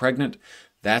family pregnant.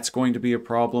 That's going to be a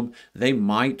problem. They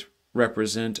might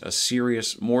represent a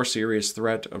more serious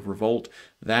threat of revolt.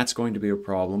 That's going to be a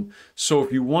problem. So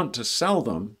if you want to sell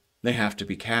them, they have to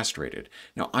be castrated.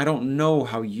 Now, I don't know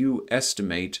how you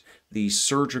estimate the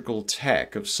surgical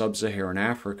tech of Sub-Saharan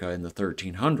Africa in the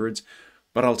 1300s,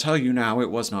 but I'll tell you now it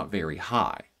was not very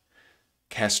high.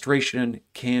 Castration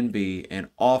can be, and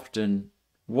often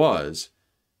was,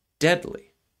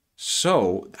 deadly.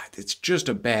 So it's just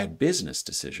a bad business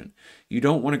decision. You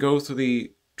don't want to go through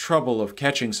the trouble of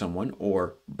catching someone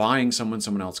or buying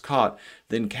someone else caught,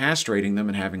 then castrating them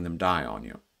and having them die on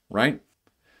you, right?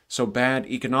 So bad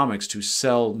economics to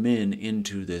sell men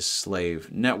into this slave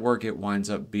network. It winds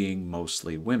up being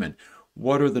mostly women.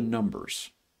 What are the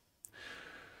numbers?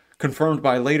 Confirmed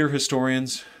by later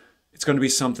historians, it's going to be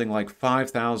something like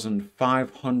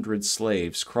 5,500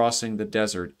 slaves crossing the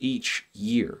desert each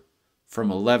year from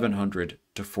 1,100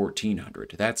 to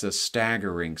 1,400. That's a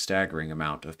staggering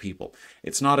amount of people.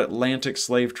 It's not Atlantic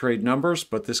slave trade numbers,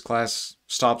 but this class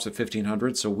stops at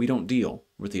 1,500, so we don't deal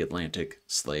with the Atlantic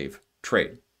slave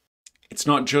trade. It's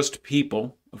not just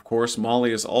people. Of course,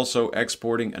 Mali is also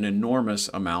exporting an enormous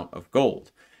amount of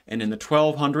gold. And in the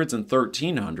 1200s and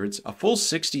 1300s, a full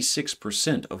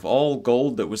 66% of all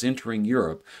gold that was entering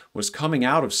Europe was coming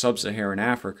out of Sub-Saharan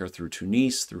Africa through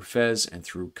Tunis, through Fez, and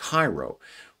through Cairo.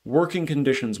 Working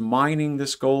conditions mining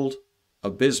this gold,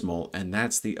 abysmal, and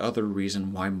that's the other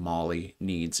reason why Mali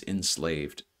needs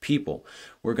enslaved people.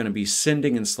 We're going to be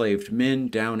sending enslaved men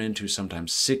down into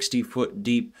sometimes 60-foot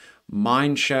deep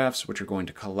mine shafts, which are going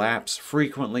to collapse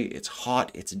frequently. It's hot,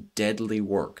 it's deadly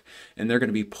work. And they're going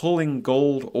to be pulling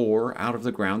gold ore out of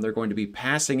the ground. They're going to be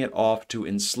passing it off to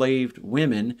enslaved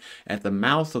women at the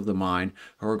mouth of the mine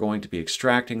who are going to be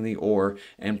extracting the ore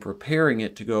and preparing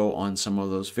it to go on some of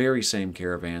those very same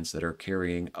caravans that are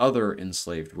carrying other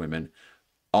enslaved women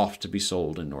off to be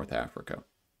sold in North Africa.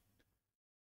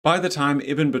 By the time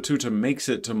Ibn Battuta makes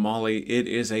it to Mali, it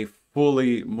is a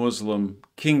fully Muslim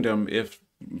kingdom, if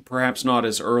perhaps not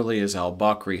as early as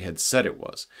al-Bakri had said it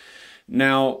was.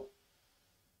 Now,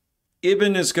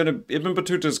 Ibn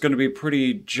Battuta is going to be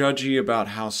pretty judgy about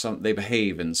how they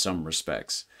behave in some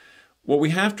respects. What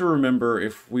we have to remember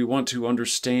if we want to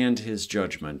understand his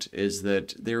judgment is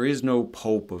that there is no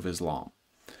Pope of Islam.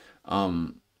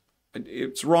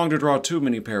 It's wrong to draw too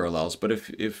many parallels, but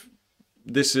if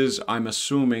this is, I'm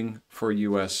assuming, for a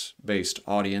U.S.-based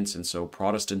audience, and so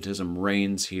Protestantism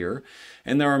reigns here.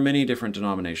 And there are many different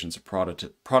denominations of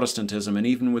Protestantism, and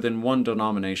even within one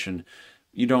denomination,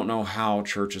 you don't know how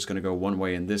church is going to go one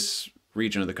way in this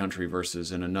region of the country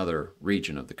versus in another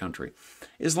region of the country.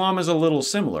 Islam is a little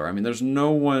similar. I mean, there's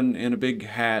no one in a big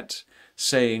hat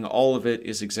saying all of it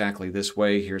is exactly this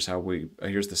way. Here's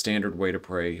the standard way to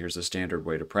pray. Here's the standard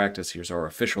way to practice. Here's our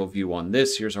official view on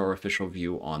this. Here's our official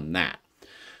view on that.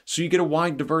 So you get a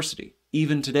wide diversity.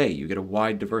 Even today, you get a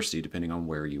wide diversity depending on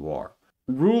where you are.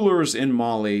 Rulers in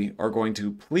Mali are going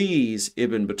to please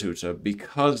Ibn Battuta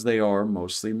because they are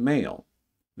mostly male.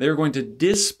 They're going to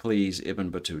displease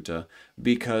Ibn Battuta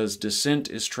because descent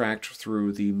is tracked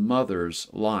through the mother's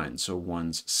line. So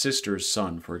one's sister's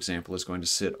son, for example, is going to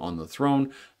sit on the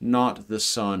throne, not the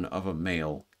son of a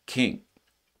male king.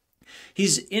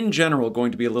 He's in general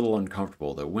going to be a little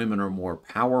uncomfortable that women are more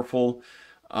powerful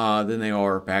than they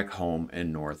are back home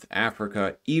in North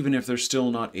Africa, even if they're still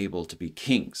not able to be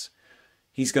kings.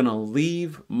 He's going to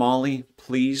leave Mali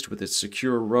pleased with its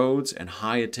secure roads and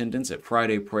high attendance at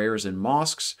Friday prayers in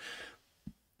mosques,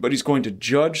 but he's going to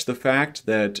judge the fact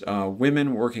that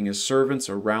women working as servants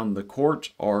around the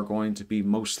court are going to be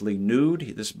mostly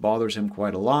nude. This bothers him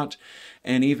quite a lot,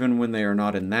 and even when they are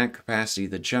not in that capacity,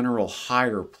 the general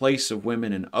higher place of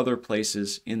women in other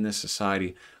places in this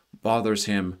society bothers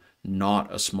him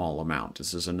not a small amount.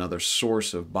 This is another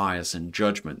source of bias and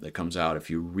judgment that comes out if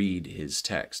you read his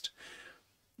text.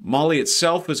 Mali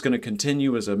itself is going to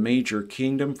continue as a major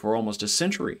kingdom for almost a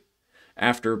century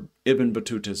after Ibn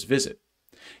Battuta's visit.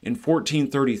 In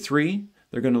 1433,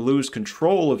 they're going to lose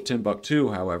control of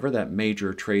Timbuktu, however, that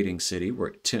major trading city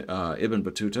where Ibn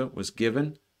Battuta was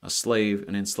given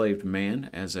an enslaved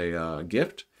man as a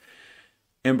gift.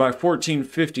 And by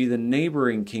 1450, the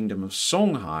neighboring kingdom of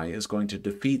Songhai is going to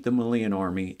defeat the Malian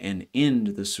army and end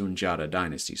the Sunjata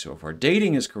dynasty. So if our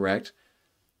dating is correct,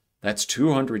 that's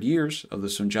 200 years of the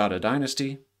Sunjata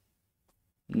dynasty.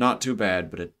 Not too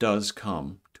bad, but it does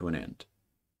come to an end.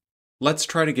 Let's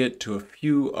try to get to a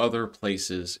few other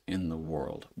places in the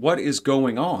world. What is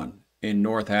going on in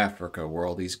North Africa where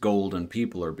all these golden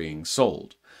people are being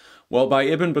sold? Well, by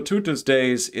Ibn Battuta's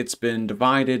days, it's been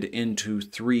divided into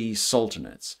 3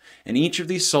 sultanates. And each of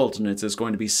these sultanates is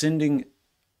going to be sending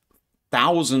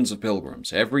thousands of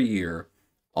pilgrims every year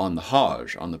on the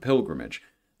Hajj, on the pilgrimage.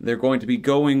 They're going to be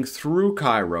going through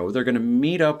Cairo. They're going to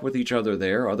meet up with each other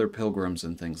there, other pilgrims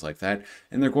and things like that.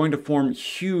 And they're going to form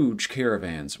huge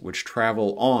caravans which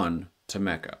travel on to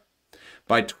Mecca.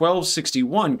 By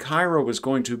 1261, Cairo is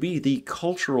going to be the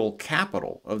cultural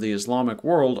capital of the Islamic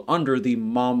world under the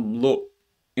Mamluk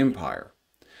Empire.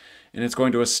 And it's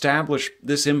going to establish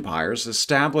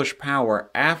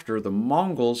power after the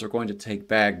Mongols are going to take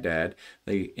Baghdad.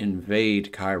 They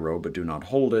invade Cairo but do not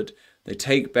hold it. They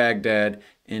take Baghdad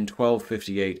in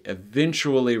 1258,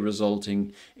 eventually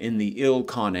resulting in the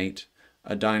Ilkhanate,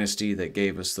 a dynasty that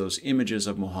gave us those images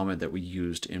of Muhammad that we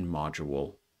used in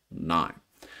Module 9.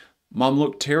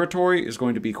 Mamluk territory is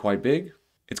going to be quite big.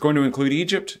 It's going to include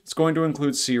Egypt, it's going to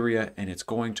include Syria, and it's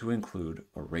going to include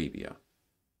Arabia.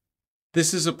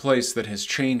 This is a place that has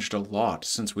changed a lot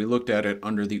since we looked at it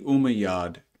under the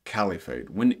Umayyad Caliphate.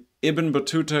 When Ibn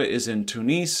Battuta is in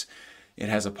Tunis, it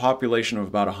has a population of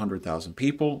about 100,000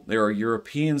 people. There are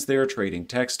Europeans there trading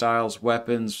textiles,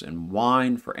 weapons, and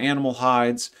wine for animal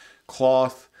hides,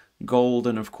 cloth, gold,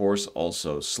 and of course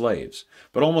also slaves.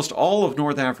 But almost all of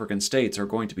North African states are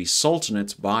going to be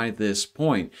sultanates by this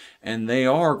point, and they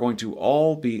are going to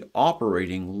all be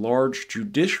operating large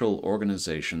judicial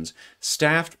organizations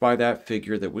staffed by that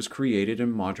figure that was created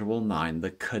in Module 9,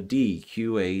 the Qadi,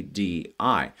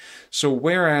 Q-A-D-I. So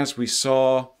whereas we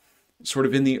saw sort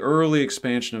of in the early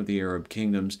expansion of the Arab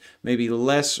kingdoms, maybe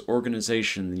less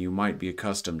organization than you might be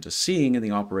accustomed to seeing in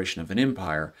the operation of an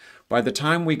empire, by the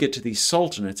time we get to these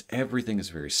sultanates, everything is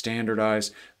very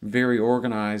standardized, very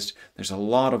organized. There's a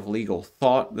lot of legal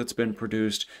thought that's been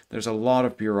produced. There's a lot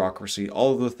of bureaucracy,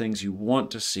 all of the things you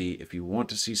want to see if you want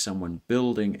to see someone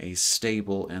building a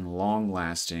stable and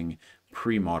long-lasting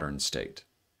pre-modern state.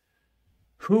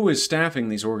 Who is staffing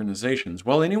these organizations?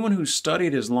 Well, anyone who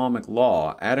studied Islamic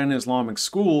law at an Islamic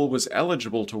school was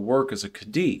eligible to work as a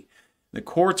Qadi. The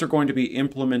courts are going to be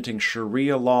implementing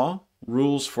Sharia law,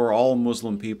 rules for all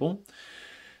Muslim people.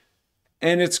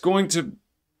 And it's going to,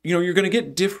 you're going to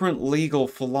get different legal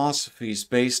philosophies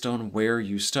based on where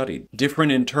you studied.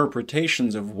 Different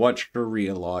interpretations of what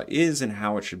Sharia law is and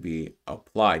how it should be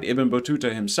applied. Ibn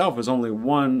Battuta himself is only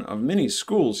one of many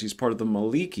schools. He's part of the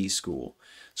Maliki school.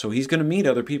 So he's going to meet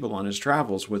other people on his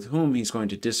travels with whom he's going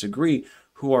to disagree,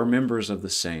 who are members of the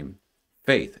same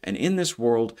faith. And in this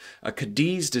world, a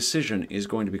Qadi's decision is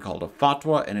going to be called a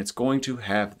fatwa, and it's going to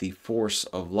have the force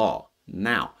of law.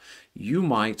 Now, you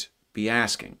might be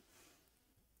asking,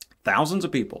 thousands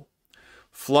of people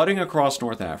flooding across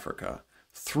North Africa,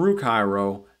 through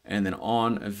Cairo, and then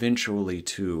on eventually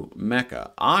to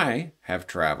Mecca. I have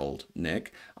traveled,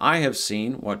 Nick. I have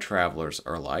seen what travelers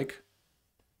are like.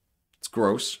 It's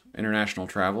gross. International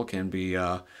travel can be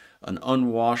an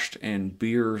unwashed and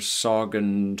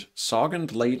beer-laden,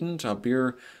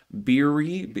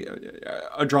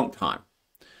 a drunk time.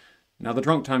 Now, the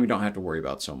drunk time you don't have to worry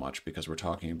about so much because we're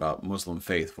talking about Muslim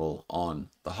faithful on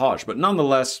the Hajj. But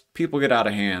nonetheless, people get out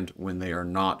of hand when they are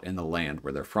not in the land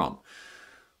where they're from.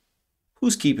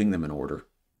 Who's keeping them in order?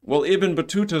 Well, Ibn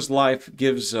Battuta's life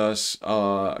gives us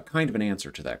kind of an answer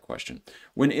to that question.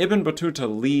 When Ibn Battuta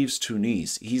leaves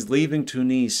Tunis, he's leaving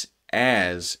Tunis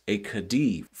as a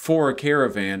Qadi for a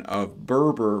caravan of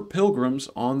Berber pilgrims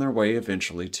on their way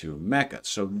eventually to Mecca.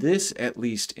 So this at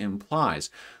least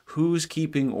implies who's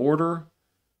keeping order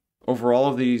over all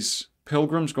of these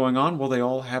pilgrims going on. Well, they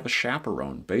all have a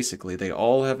chaperone. Basically, they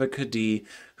all have a Qadi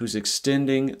who's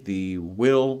extending the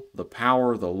will, the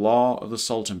power, the law of the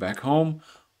Sultan back home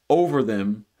over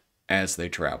them as they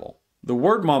travel. The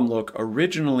word Mamluk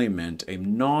originally meant a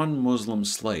non-Muslim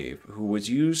slave who was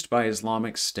used by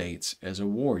Islamic states as a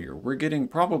warrior. We're getting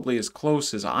probably as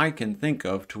close as I can think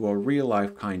of to a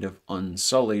real-life kind of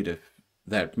unsullied, if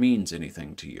that means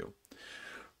anything to you.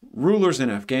 Rulers in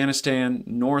Afghanistan,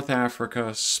 North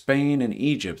Africa, Spain, and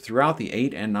Egypt throughout the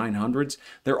 800s and 900s,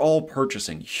 they're all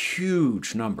purchasing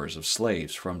huge numbers of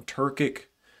slaves from Turkic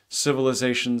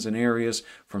civilizations and areas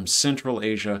from Central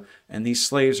Asia, and these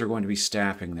slaves are going to be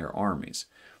staffing their armies.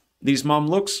 These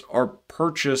Mamluks are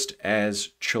purchased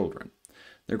as children.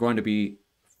 They're going to be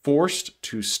forced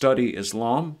to study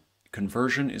Islam.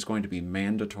 Conversion is going to be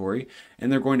mandatory,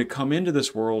 and they're going to come into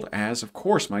this world as, of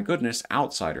course, my goodness,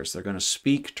 outsiders. They're going to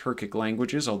speak Turkic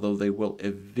languages, although they will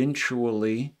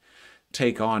eventually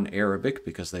take on Arabic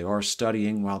because they are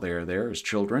studying while they are there as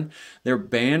children. They're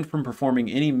banned from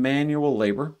performing any manual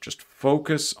labor, just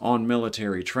focus on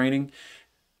military training.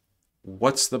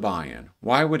 What's the buy-in?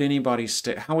 Why would anybody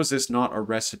stay? How is this not a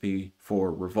recipe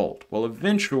for revolt? Well,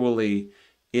 eventually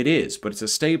it is, but it's a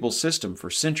stable system for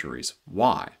centuries.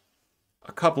 Why?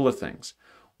 A couple of things.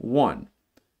 One,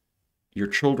 your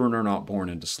children are not born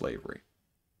into slavery.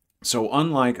 So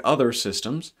unlike other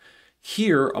systems,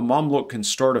 here, a Mamluk can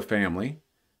start a family,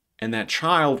 and that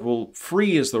child will,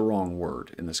 free is the wrong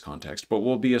word in this context, but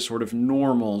will be a sort of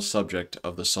normal subject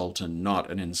of the Sultan, not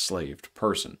an enslaved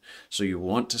person. So you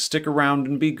want to stick around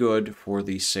and be good for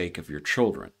the sake of your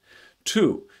children.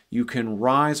 Two, you can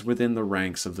rise within the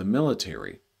ranks of the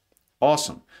military.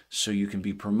 Awesome. So you can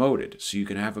be promoted, so you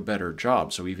can have a better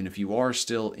job. So even if you are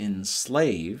still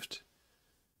enslaved,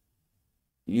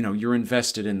 you're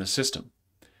invested in the system.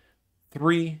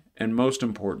 Three, and most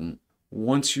important,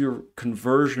 once your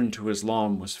conversion to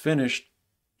Islam was finished,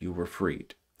 you were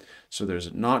freed. So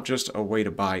there's not just a way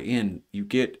to buy in, you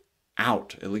get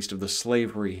out, at least of the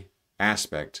slavery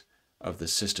aspect of the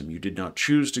system. You did not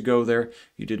choose to go there,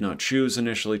 you did not choose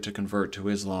initially to convert to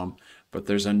Islam, but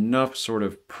there's enough sort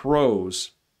of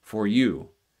pros for you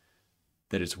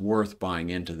that it's worth buying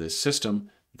into this system.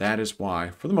 That is why,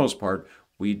 for the most part,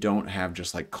 we don't have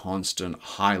just like constant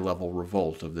high-level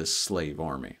revolt of this slave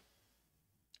army.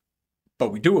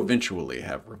 But we do eventually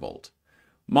have revolt.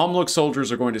 Mamluk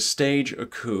soldiers are going to stage a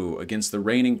coup against the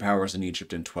reigning powers in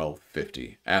Egypt in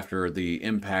 1250, after the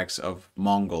impacts of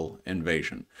Mongol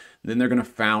invasion. Then they're going to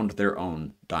found their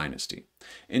own dynasty.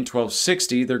 In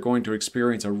 1260, they're going to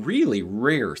experience a really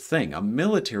rare thing, a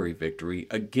military victory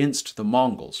against the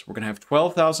Mongols. We're going to have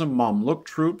 12,000 Mamluk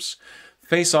troops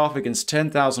face off against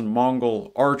 10,000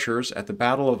 Mongol archers at the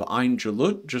Battle of Ain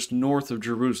Jalut, just north of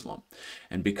Jerusalem.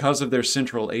 And because of their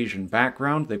Central Asian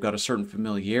background, they've got a certain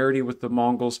familiarity with the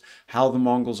Mongols, how the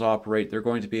Mongols operate. They're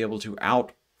going to be able to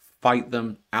outfight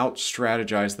them,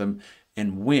 out-strategize them,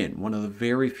 and win one of the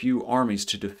very few armies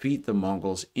to defeat the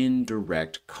Mongols in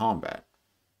direct combat.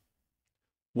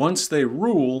 Once they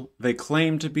rule, they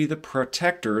claim to be the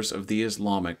protectors of the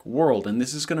Islamic world, and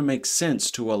this is going to make sense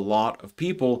to a lot of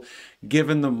people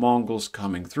given the Mongols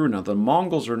coming through. Now, the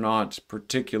Mongols are not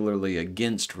particularly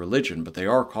against religion, but they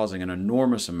are causing an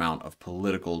enormous amount of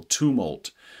political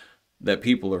tumult that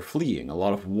people are fleeing, a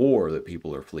lot of war that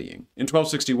people are fleeing. In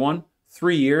 1261,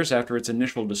 3 years after its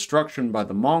initial destruction by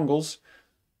the Mongols,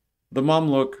 the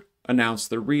Mamluk announced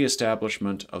the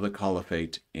re-establishment of the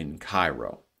Caliphate in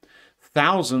Cairo.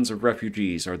 Thousands of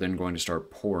refugees are then going to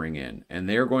start pouring in, and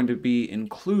they're going to be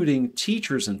including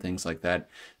teachers and things like that,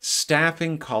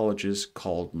 staffing colleges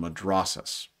called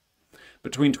madrasas.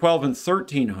 Between 12 and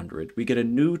 1300, we get a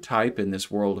new type in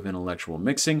this world of intellectual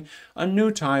mixing, a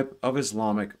new type of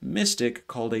Islamic mystic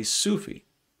called a Sufi.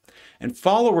 And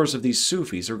followers of these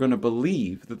Sufis are going to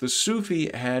believe that the Sufi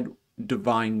had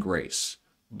divine grace,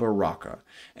 baraka,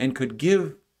 and could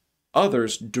give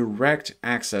others direct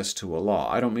access to Allah.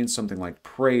 I don't mean something like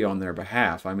pray on their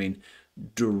behalf. I mean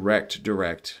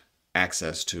direct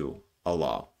access to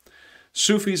Allah.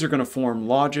 Sufis are going to form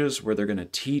lodges where they're going to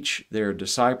teach their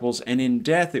disciples, and in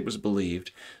death it was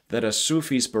believed that a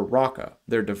Sufi's baraka,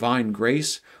 their divine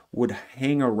grace, would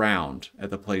hang around at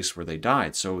the place where they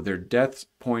died. So their death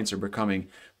points are becoming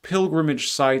pilgrimage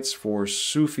sites for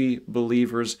Sufi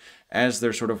believers as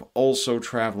they're sort of also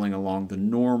traveling along the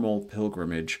normal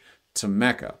pilgrimage to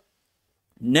Mecca.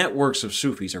 Networks of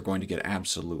Sufis are going to get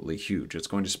absolutely huge. It's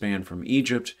going to span from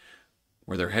Egypt,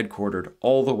 where they're headquartered,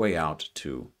 all the way out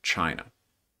to China.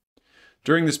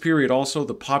 During this period also,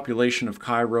 the population of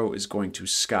Cairo is going to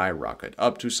skyrocket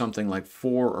up to something like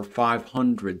 400,000 or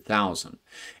 500,000.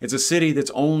 It's a city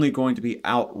that's only going to be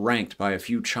outranked by a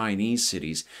few Chinese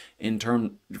cities in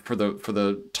term for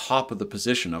the top of the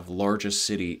position of largest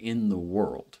city in the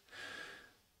world.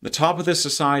 The top of this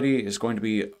society is going to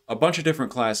be a bunch of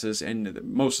different classes, and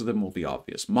most of them will be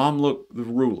obvious. Mamluk, the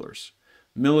rulers,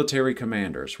 military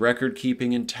commanders,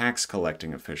 record-keeping and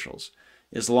tax-collecting officials,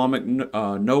 Islamic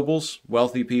nobles,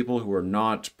 wealthy people who are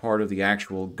not part of the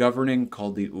actual governing,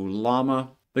 called the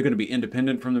ulama. They're going to be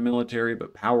independent from the military,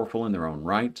 but powerful in their own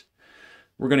right.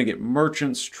 We're going to get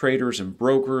merchants, traders, and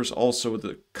brokers, also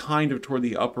kind of toward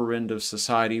the upper end of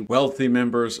society, wealthy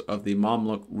members of the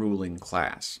Mamluk ruling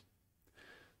class.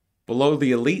 Below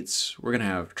the elites, we're going to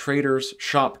have traders,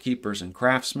 shopkeepers, and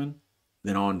craftsmen,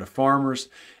 then on to farmers,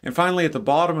 and finally at the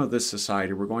bottom of this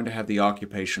society, we're going to have the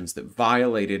occupations that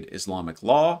violated Islamic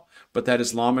law, but that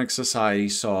Islamic society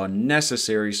saw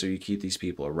necessary, so you keep these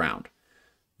people around.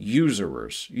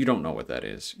 Usurers, you don't know what that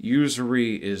is.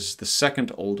 Usury is the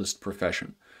second oldest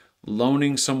profession,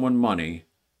 loaning someone money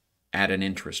at an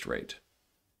interest rate.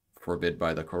 Forbid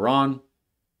by the Quran,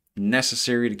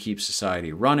 necessary to keep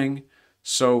society running.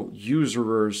 So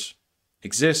usurers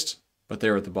exist, but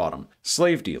they're at the bottom.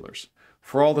 Slave dealers.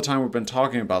 For all the time we've been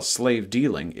talking about slave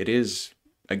dealing, it is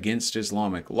against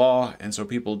Islamic law, and so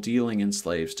people dealing in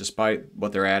slaves, despite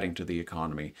what they're adding to the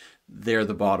economy, they're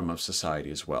the bottom of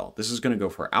society as well. This is going to go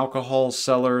for alcohol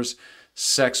sellers,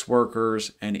 sex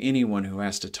workers, and anyone who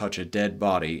has to touch a dead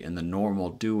body in the normal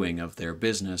doing of their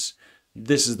business.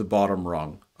 This is the bottom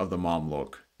rung of the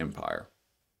Mamluk Empire.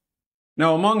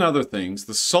 Now, among other things,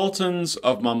 the sultans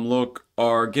of Mamluk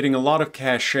are getting a lot of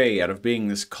cachet out of being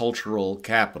this cultural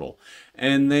capital,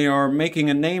 and they are making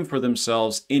a name for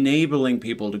themselves, enabling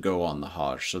people to go on the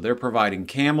Hajj. So they're providing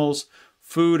camels,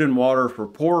 food and water for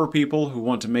poorer people who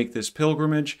want to make this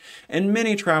pilgrimage, and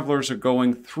many travelers are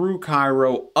going through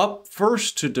Cairo up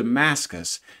first to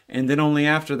Damascus, and then only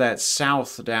after that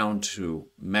south down to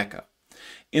Mecca.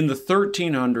 In the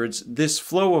 1300s, this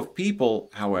flow of people,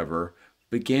 however,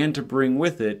 began to bring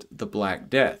with it the Black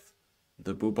Death,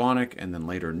 the bubonic and then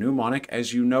later pneumonic,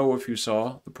 as you know if you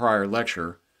saw the prior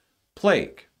lecture,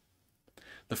 plague.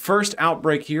 The first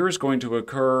outbreak here is going to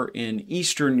occur in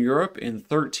Eastern Europe in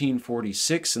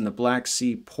 1346 in the Black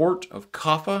Sea port of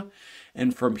Kaffa,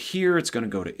 and from here it's going to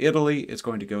go to Italy, it's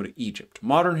going to go to Egypt.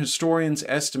 Modern historians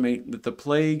estimate that the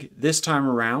plague this time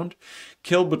around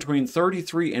killed between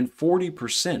 33 and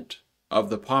 40% of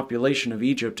the population of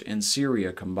Egypt and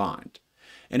Syria combined.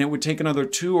 And it would take another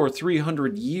 200 or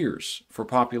 300 years for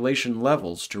population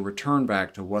levels to return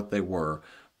back to what they were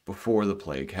before the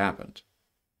plague happened.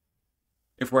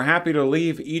 If we're happy to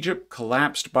leave Egypt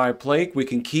collapsed by plague, we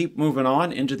can keep moving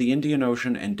on into the Indian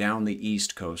Ocean and down the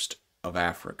east coast of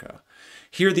Africa.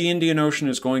 Here, the Indian Ocean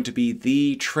is going to be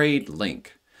the trade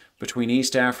link between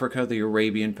East Africa, the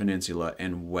Arabian Peninsula,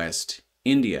 and West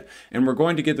India. And we're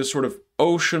going to get this sort of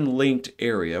ocean-linked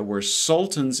area where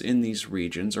sultans in these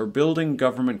regions are building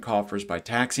government coffers by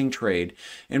taxing trade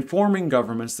and forming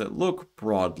governments that look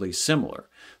broadly similar.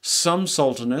 Some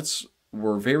sultanates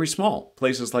were very small,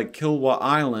 places like Kilwa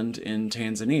Island in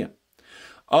Tanzania.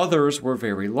 Others were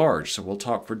very large, so we'll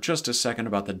talk for just a second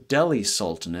about the Delhi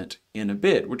Sultanate in a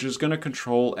bit, which is going to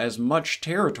control as much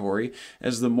territory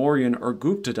as the Mauryan or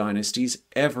Gupta dynasties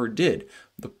ever did.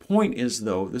 The point is,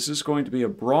 though, this is going to be a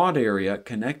broad area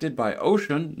connected by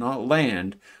ocean, not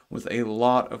land, with a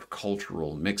lot of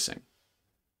cultural mixing.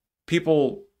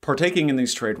 People partaking in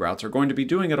these trade routes are going to be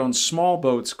doing it on small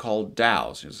boats called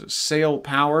dhows. It's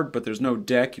sail-powered, but there's no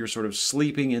deck. You're sort of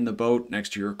sleeping in the boat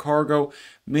next to your cargo.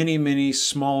 Many, many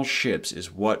small ships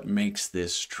is what makes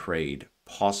this trade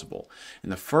possible.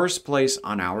 And the first place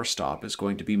on our stop is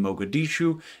going to be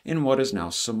Mogadishu in what is now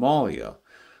Somalia.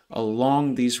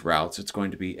 Along these routes, it's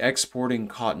going to be exporting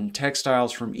cotton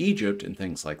textiles from Egypt and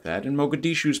things like that. And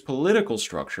Mogadishu's political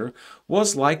structure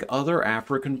was like other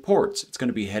African ports. It's going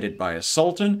to be headed by a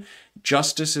sultan.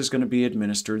 Justice is going to be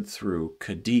administered through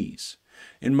qadis.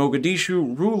 In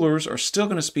Mogadishu, rulers are still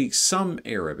going to speak some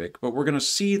Arabic, but we're going to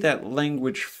see that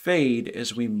language fade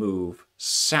as we move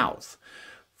south.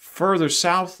 Further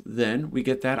south, then, we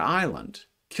get that island,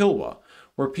 Kilwa,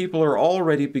 where people are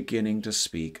already beginning to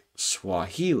speak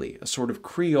Swahili, a sort of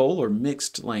Creole or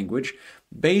mixed language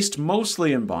based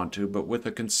mostly in Bantu, but with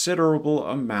a considerable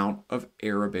amount of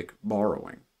Arabic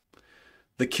borrowing.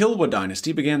 The Kilwa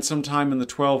dynasty began sometime in the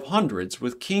 1200s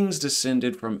with kings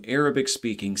descended from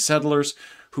Arabic-speaking settlers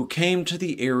who came to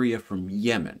the area from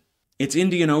Yemen. Its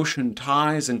Indian Ocean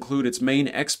ties include its main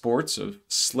exports of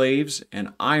slaves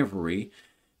and ivory,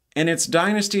 and its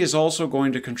dynasty is also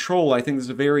going to control, I think this is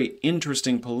a very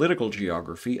interesting political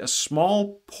geography, a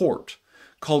small port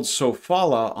called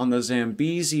Sofala on the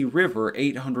Zambezi River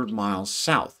 800 miles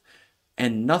south,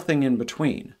 and nothing in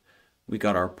between. We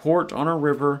got our port on a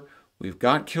river, we've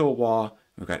got Kilwa,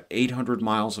 we've got 800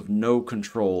 miles of no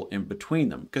control in between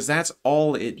them, because that's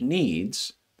all it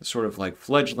needs, the sort of like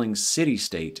fledgling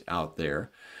city-state out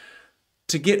there,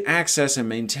 to get access and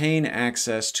maintain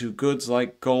access to goods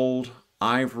like gold,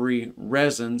 ivory,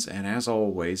 resins, and as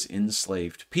always,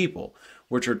 enslaved people,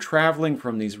 which are traveling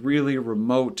from these really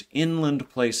remote inland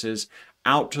places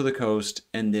out to the coast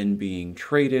and then being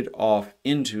traded off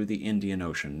into the Indian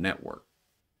Ocean network.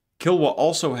 Kilwa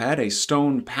also had a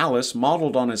stone palace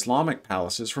modeled on Islamic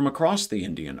palaces from across the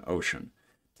Indian Ocean.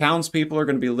 Townspeople are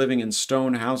going to be living in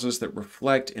stone houses that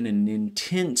reflect in an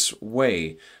intense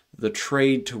way the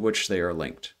trade to which they are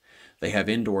linked. They have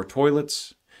indoor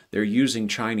toilets, they're using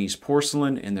Chinese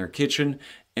porcelain in their kitchen,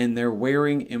 and they're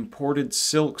wearing imported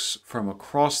silks from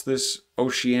across this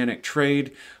oceanic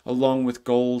trade, along with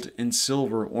gold and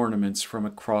silver ornaments from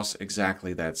across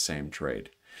exactly that same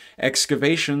trade.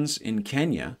 Excavations in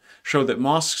Kenya show that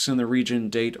mosques in the region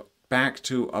date back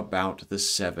to about the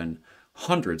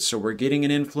 700s. So we're getting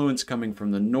an influence coming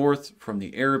from the north, from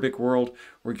the Arabic world.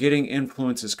 We're getting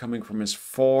influences coming from as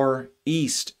far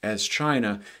east as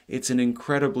China. It's an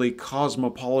incredibly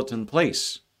cosmopolitan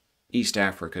place, East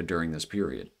Africa, during this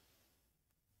period.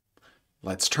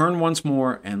 Let's turn once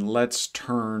more and let's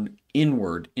turn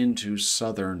inward into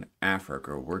southern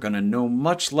Africa. We're going to know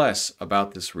much less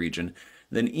about this region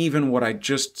than even what I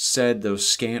just said, those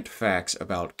scant facts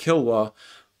about Kilwa,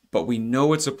 but we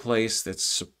know it's a place that's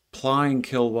supplying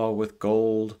Kilwa with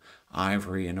gold,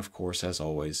 ivory, and of course, as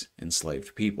always,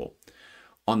 enslaved people.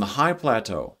 On the high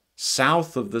plateau,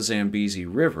 south of the Zambezi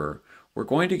River, we're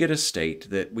going to get a state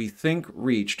that we think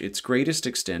reached its greatest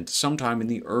extent sometime in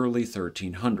the early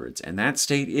 1300s, and that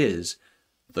state is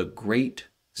the Great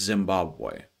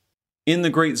Zimbabwe. In the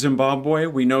Great Zimbabwe,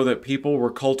 we know that people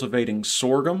were cultivating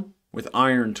sorghum with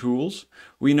iron tools.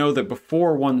 We know that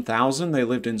before 1000, they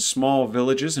lived in small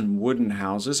villages and wooden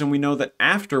houses, and we know that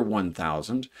after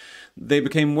 1000, they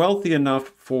became wealthy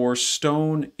enough for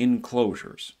stone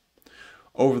enclosures.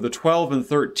 Over the 12 and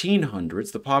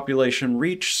 1300s, the population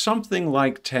reached something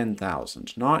like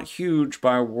 10,000. Not huge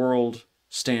by world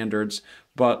standards,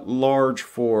 but large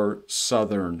for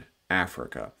southern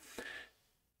Africa.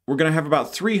 We're going to have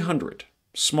about 300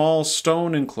 small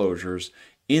stone enclosures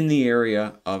in the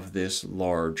area of this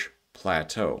large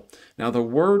plateau. Now, the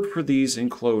word for these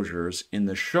enclosures in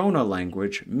the Shona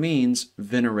language means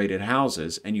venerated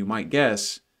houses, and you might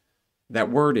guess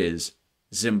that word is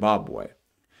Zimbabwe.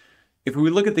 If we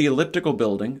look at the elliptical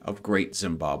building of Great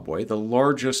Zimbabwe, the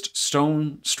largest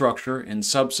stone structure in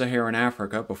Sub-Saharan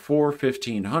Africa before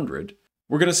 1500,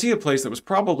 we're going to see a place that was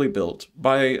probably built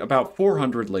by about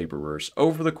 400 laborers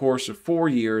over the course of 4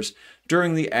 years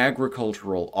during the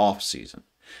agricultural off-season.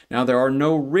 Now, there are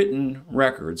no written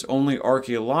records, only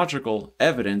archaeological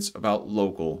evidence about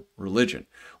local religion.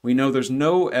 We know there's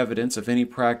no evidence of any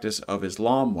practice of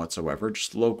Islam whatsoever,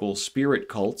 just local spirit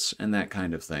cults and that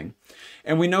kind of thing.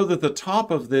 And we know that the top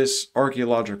of this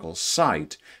archaeological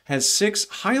site has 6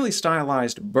 highly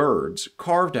stylized birds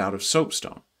carved out of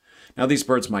soapstone. Now, these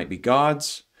birds might be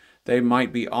gods, they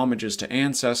might be homages to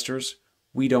ancestors,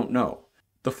 we don't know.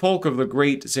 The folk of the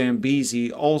Great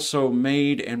Zambezi also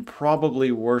made and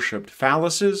probably worshipped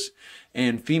phalluses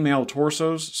and female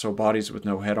torsos, so bodies with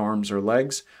no head, arms, or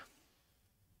legs,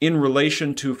 in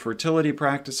relation to fertility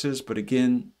practices, but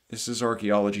again, this is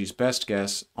archaeology's best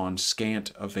guess on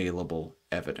scant available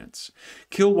evidence.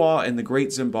 Kilwa and the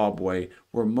Great Zimbabwe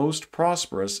were most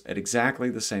prosperous at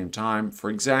exactly the same time, for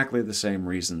exactly the same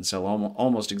reasons, sell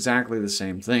almost exactly the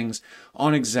same things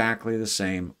on exactly the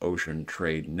same ocean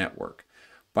trade network.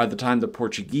 By the time the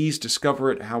Portuguese discover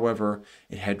it, however,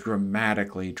 it had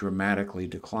dramatically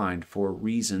declined for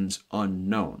reasons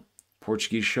unknown.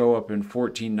 Portuguese show up in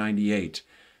 1498,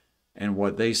 and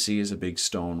what they see is a big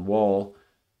stone wall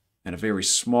and a very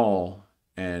small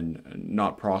and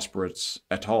not prosperous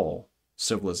at all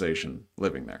civilization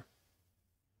living there.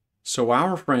 So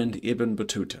our friend Ibn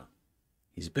Battuta,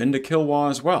 he's been to Kilwa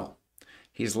as well.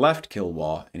 He's left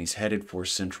Kilwa and he's headed for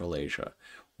Central Asia.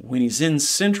 When he's in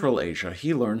Central Asia,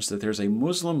 he learns that there's a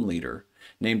Muslim leader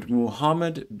named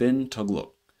Muhammad bin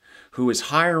Tughlaq, who is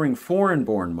hiring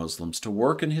foreign-born Muslims to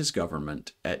work in his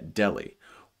government at Delhi.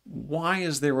 Why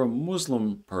is there a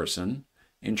Muslim person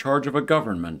in charge of a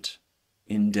government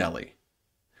in Delhi?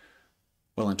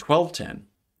 Well, in 1210,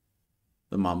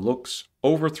 the Mamluks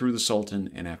overthrew the Sultan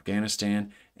in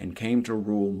Afghanistan and came to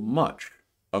rule much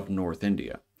of North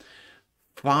India.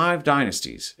 5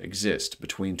 dynasties exist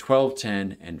between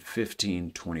 1210 and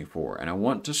 1524, and I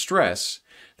want to stress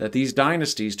that these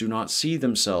dynasties do not see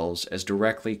themselves as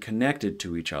directly connected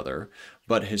to each other,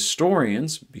 but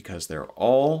historians, because they're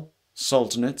all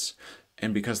sultanates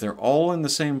and because they're all in the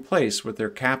same place with their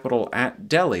capital at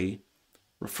Delhi,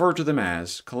 refer to them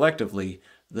as, collectively,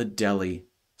 the Delhi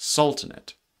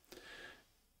Sultanate.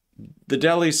 The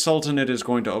Delhi Sultanate is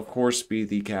going to, of course, be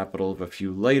the capital of a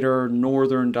few later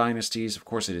northern dynasties. Of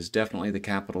course, it is definitely the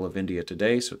capital of India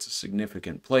today, so it's a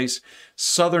significant place.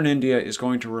 Southern India is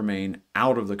going to remain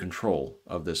out of the control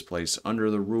of this place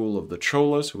under the rule of the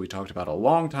Cholas, who we talked about a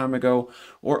long time ago,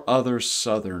 or other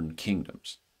southern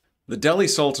kingdoms. The Delhi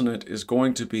Sultanate is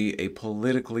going to be a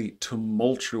politically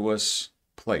tumultuous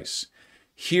place.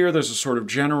 Here, there's a sort of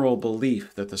general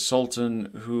belief that the Sultan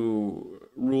who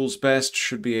rules best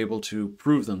should be able to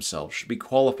prove themselves, should be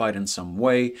qualified in some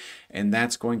way, and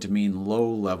that's going to mean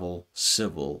low-level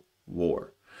civil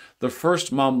war. The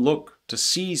first Mamluk to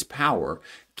seize power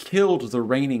killed the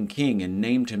reigning king and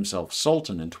named himself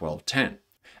Sultan in 1210.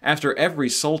 After every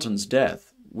sultan's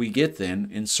death, we get then,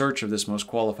 in search of this most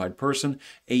qualified person,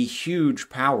 a huge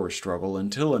power struggle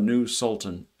until a new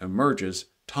sultan emerges.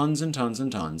 Tons and tons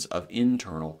and tons of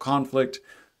internal conflict,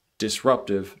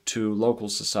 disruptive to local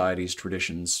societies,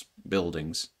 traditions,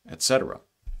 buildings, etc.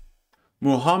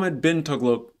 Muhammad bin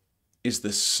Tughlaq is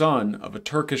the son of a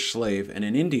Turkish slave and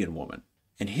an Indian woman,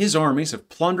 and his armies have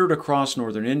plundered across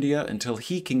northern India until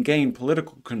he can gain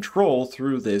political control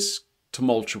through this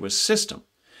tumultuous system.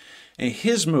 And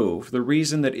his move, the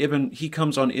reason that he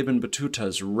comes on Ibn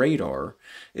Battuta's radar,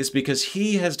 is because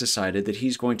he has decided that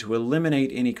he's going to eliminate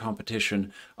any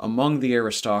competition among the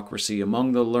aristocracy,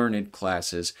 among the learned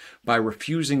classes, by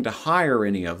refusing to hire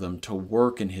any of them to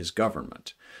work in his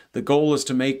government. The goal is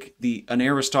to make an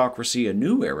aristocracy a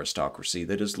new aristocracy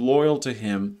that is loyal to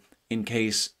him in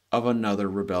case of another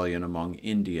rebellion among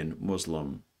Indian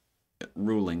Muslim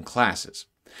ruling classes.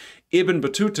 Ibn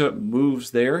Battuta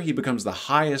moves there. He becomes the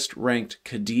highest-ranked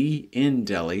Qadi in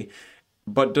Delhi,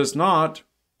 but does not,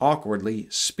 awkwardly,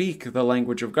 speak the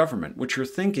language of government, which you're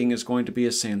thinking is going to be a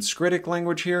Sanskritic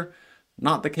language here.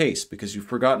 Not the case, because you've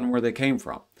forgotten where they came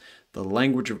from. The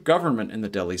language of government in the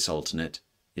Delhi Sultanate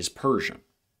is Persian.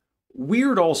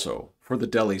 Weird also for the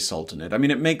Delhi Sultanate. I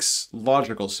mean, it makes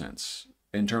logical sense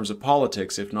in terms of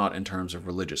politics, if not in terms of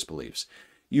religious beliefs.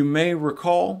 You may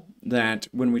recall that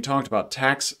when we talked about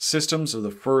tax systems of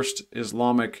the first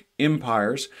Islamic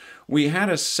empires, we had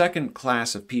a second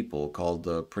class of people called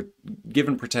the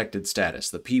given protected status,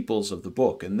 the peoples of the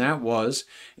book, and that was,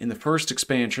 in the first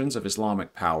expansions of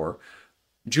Islamic power,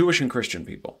 Jewish and Christian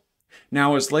people.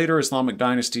 Now, as later Islamic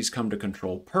dynasties come to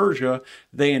control Persia,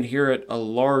 they inherit a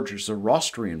large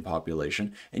Zoroastrian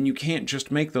population, and you can't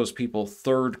just make those people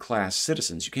third-class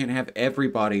citizens. You can't have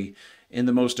everybody in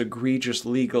the most egregious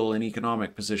legal and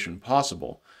economic position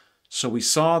possible. So we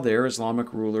saw there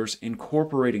Islamic rulers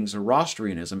incorporating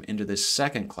Zoroastrianism into this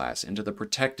second class, into the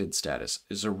protected status,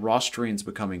 Zoroastrians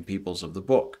becoming peoples of the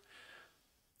book.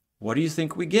 What do you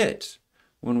think we get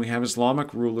when we have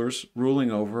Islamic rulers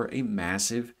ruling over a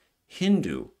massive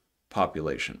Hindu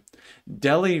population?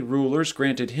 Delhi rulers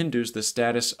granted Hindus the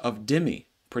status of dhimmi,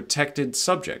 protected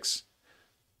subjects,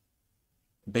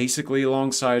 basically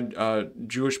alongside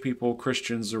Jewish people,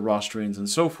 Christians, Zoroastrians, and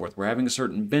so forth. We're having a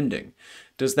certain bending.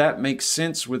 Does that make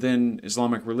sense within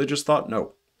Islamic religious thought?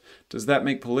 No. Does that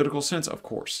make political sense? Of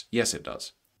course. Yes, it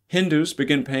does. Hindus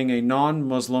begin paying a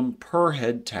non-Muslim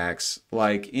per-head tax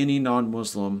like any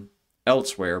non-Muslim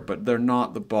elsewhere, but they're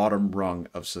not the bottom rung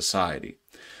of society.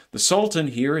 The Sultan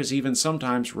here is even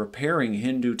sometimes repairing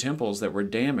Hindu temples that were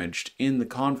damaged in the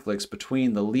conflicts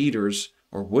between the leaders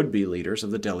or would-be leaders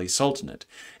of the Delhi Sultanate.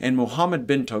 And Muhammad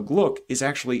bin Tughlaq is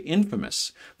actually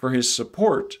infamous for his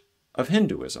support of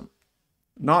Hinduism,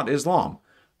 not Islam.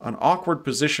 An awkward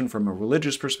position from a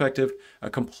religious perspective, a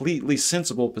completely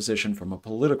sensible position from a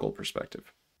political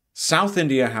perspective. South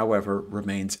India, however,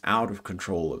 remains out of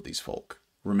control of these folk,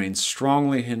 remains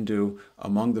strongly Hindu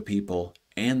among the people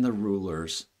and the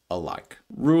rulers alike.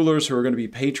 Rulers who are going to be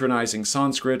patronizing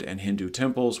Sanskrit and Hindu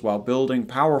temples while building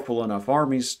powerful enough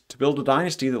armies to build a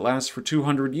dynasty that lasts for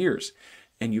 200 years.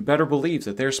 And you better believe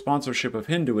that their sponsorship of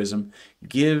Hinduism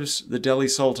gives the Delhi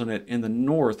Sultanate in the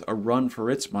north a run for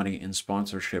its money in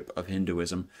sponsorship of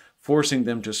Hinduism, forcing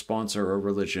them to sponsor a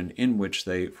religion in which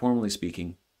they, formally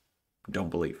speaking, don't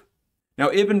believe. Now,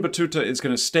 Ibn Battuta is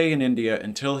going to stay in India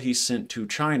until he's sent to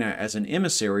China as an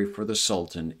emissary for the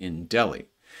Sultan in Delhi.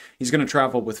 He's going to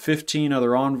travel with 15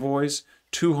 other envoys,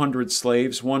 200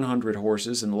 slaves, 100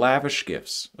 horses, and lavish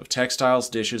gifts of textiles,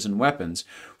 dishes, and weapons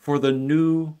for the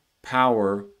new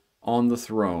power on the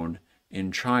throne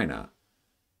in China,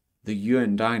 the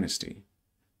Yuan dynasty.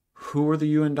 Who are the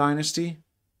Yuan dynasty?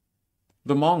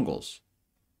 The Mongols.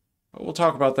 But we'll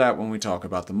talk about that when we talk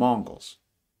about the Mongols.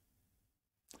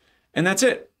 And that's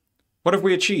it. What have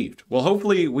we achieved? Well,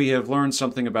 hopefully we have learned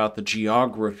something about the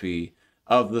geography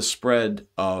of the spread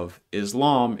of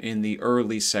Islam in the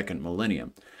early second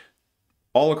millennium.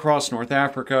 All across North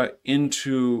Africa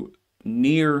into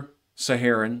near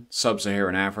Saharan,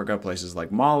 Sub-Saharan Africa, places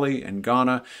like Mali and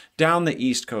Ghana, down the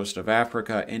east coast of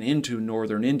Africa and into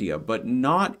northern India, but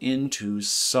not into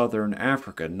southern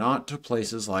Africa, not to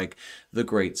places like the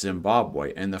Great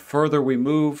Zimbabwe. And the further we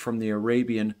move from the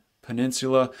Arabian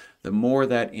Peninsula, the more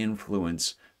that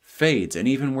influence fades. And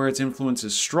even where its influence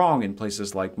is strong in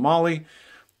places like Mali,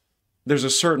 there's a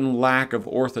certain lack of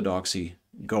orthodoxy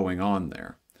going on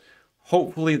there.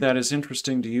 Hopefully that is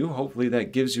interesting to you. Hopefully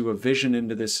that gives you a vision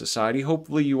into this society.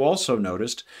 Hopefully you also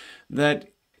noticed that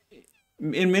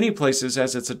in many places,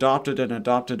 as it's adopted and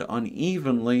adopted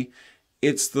unevenly,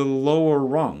 it's the lower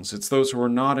rungs. It's those who are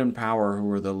not in power who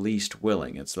are the least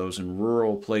willing. It's those in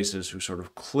rural places who sort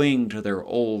of cling to their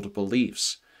old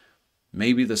beliefs.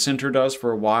 Maybe the center does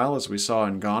for a while, as we saw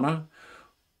in Ghana,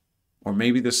 or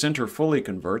maybe the center fully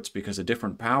converts because a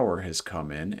different power has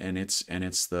come in, and it's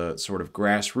the sort of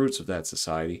grassroots of that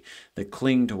society that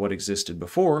cling to what existed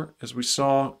before, as we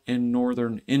saw in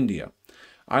northern India.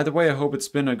 Either way, I hope it's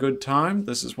been a good time.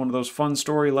 This is one of those fun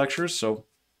story lectures, so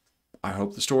I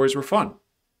hope the stories were fun.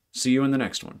 See you in the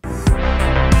next one.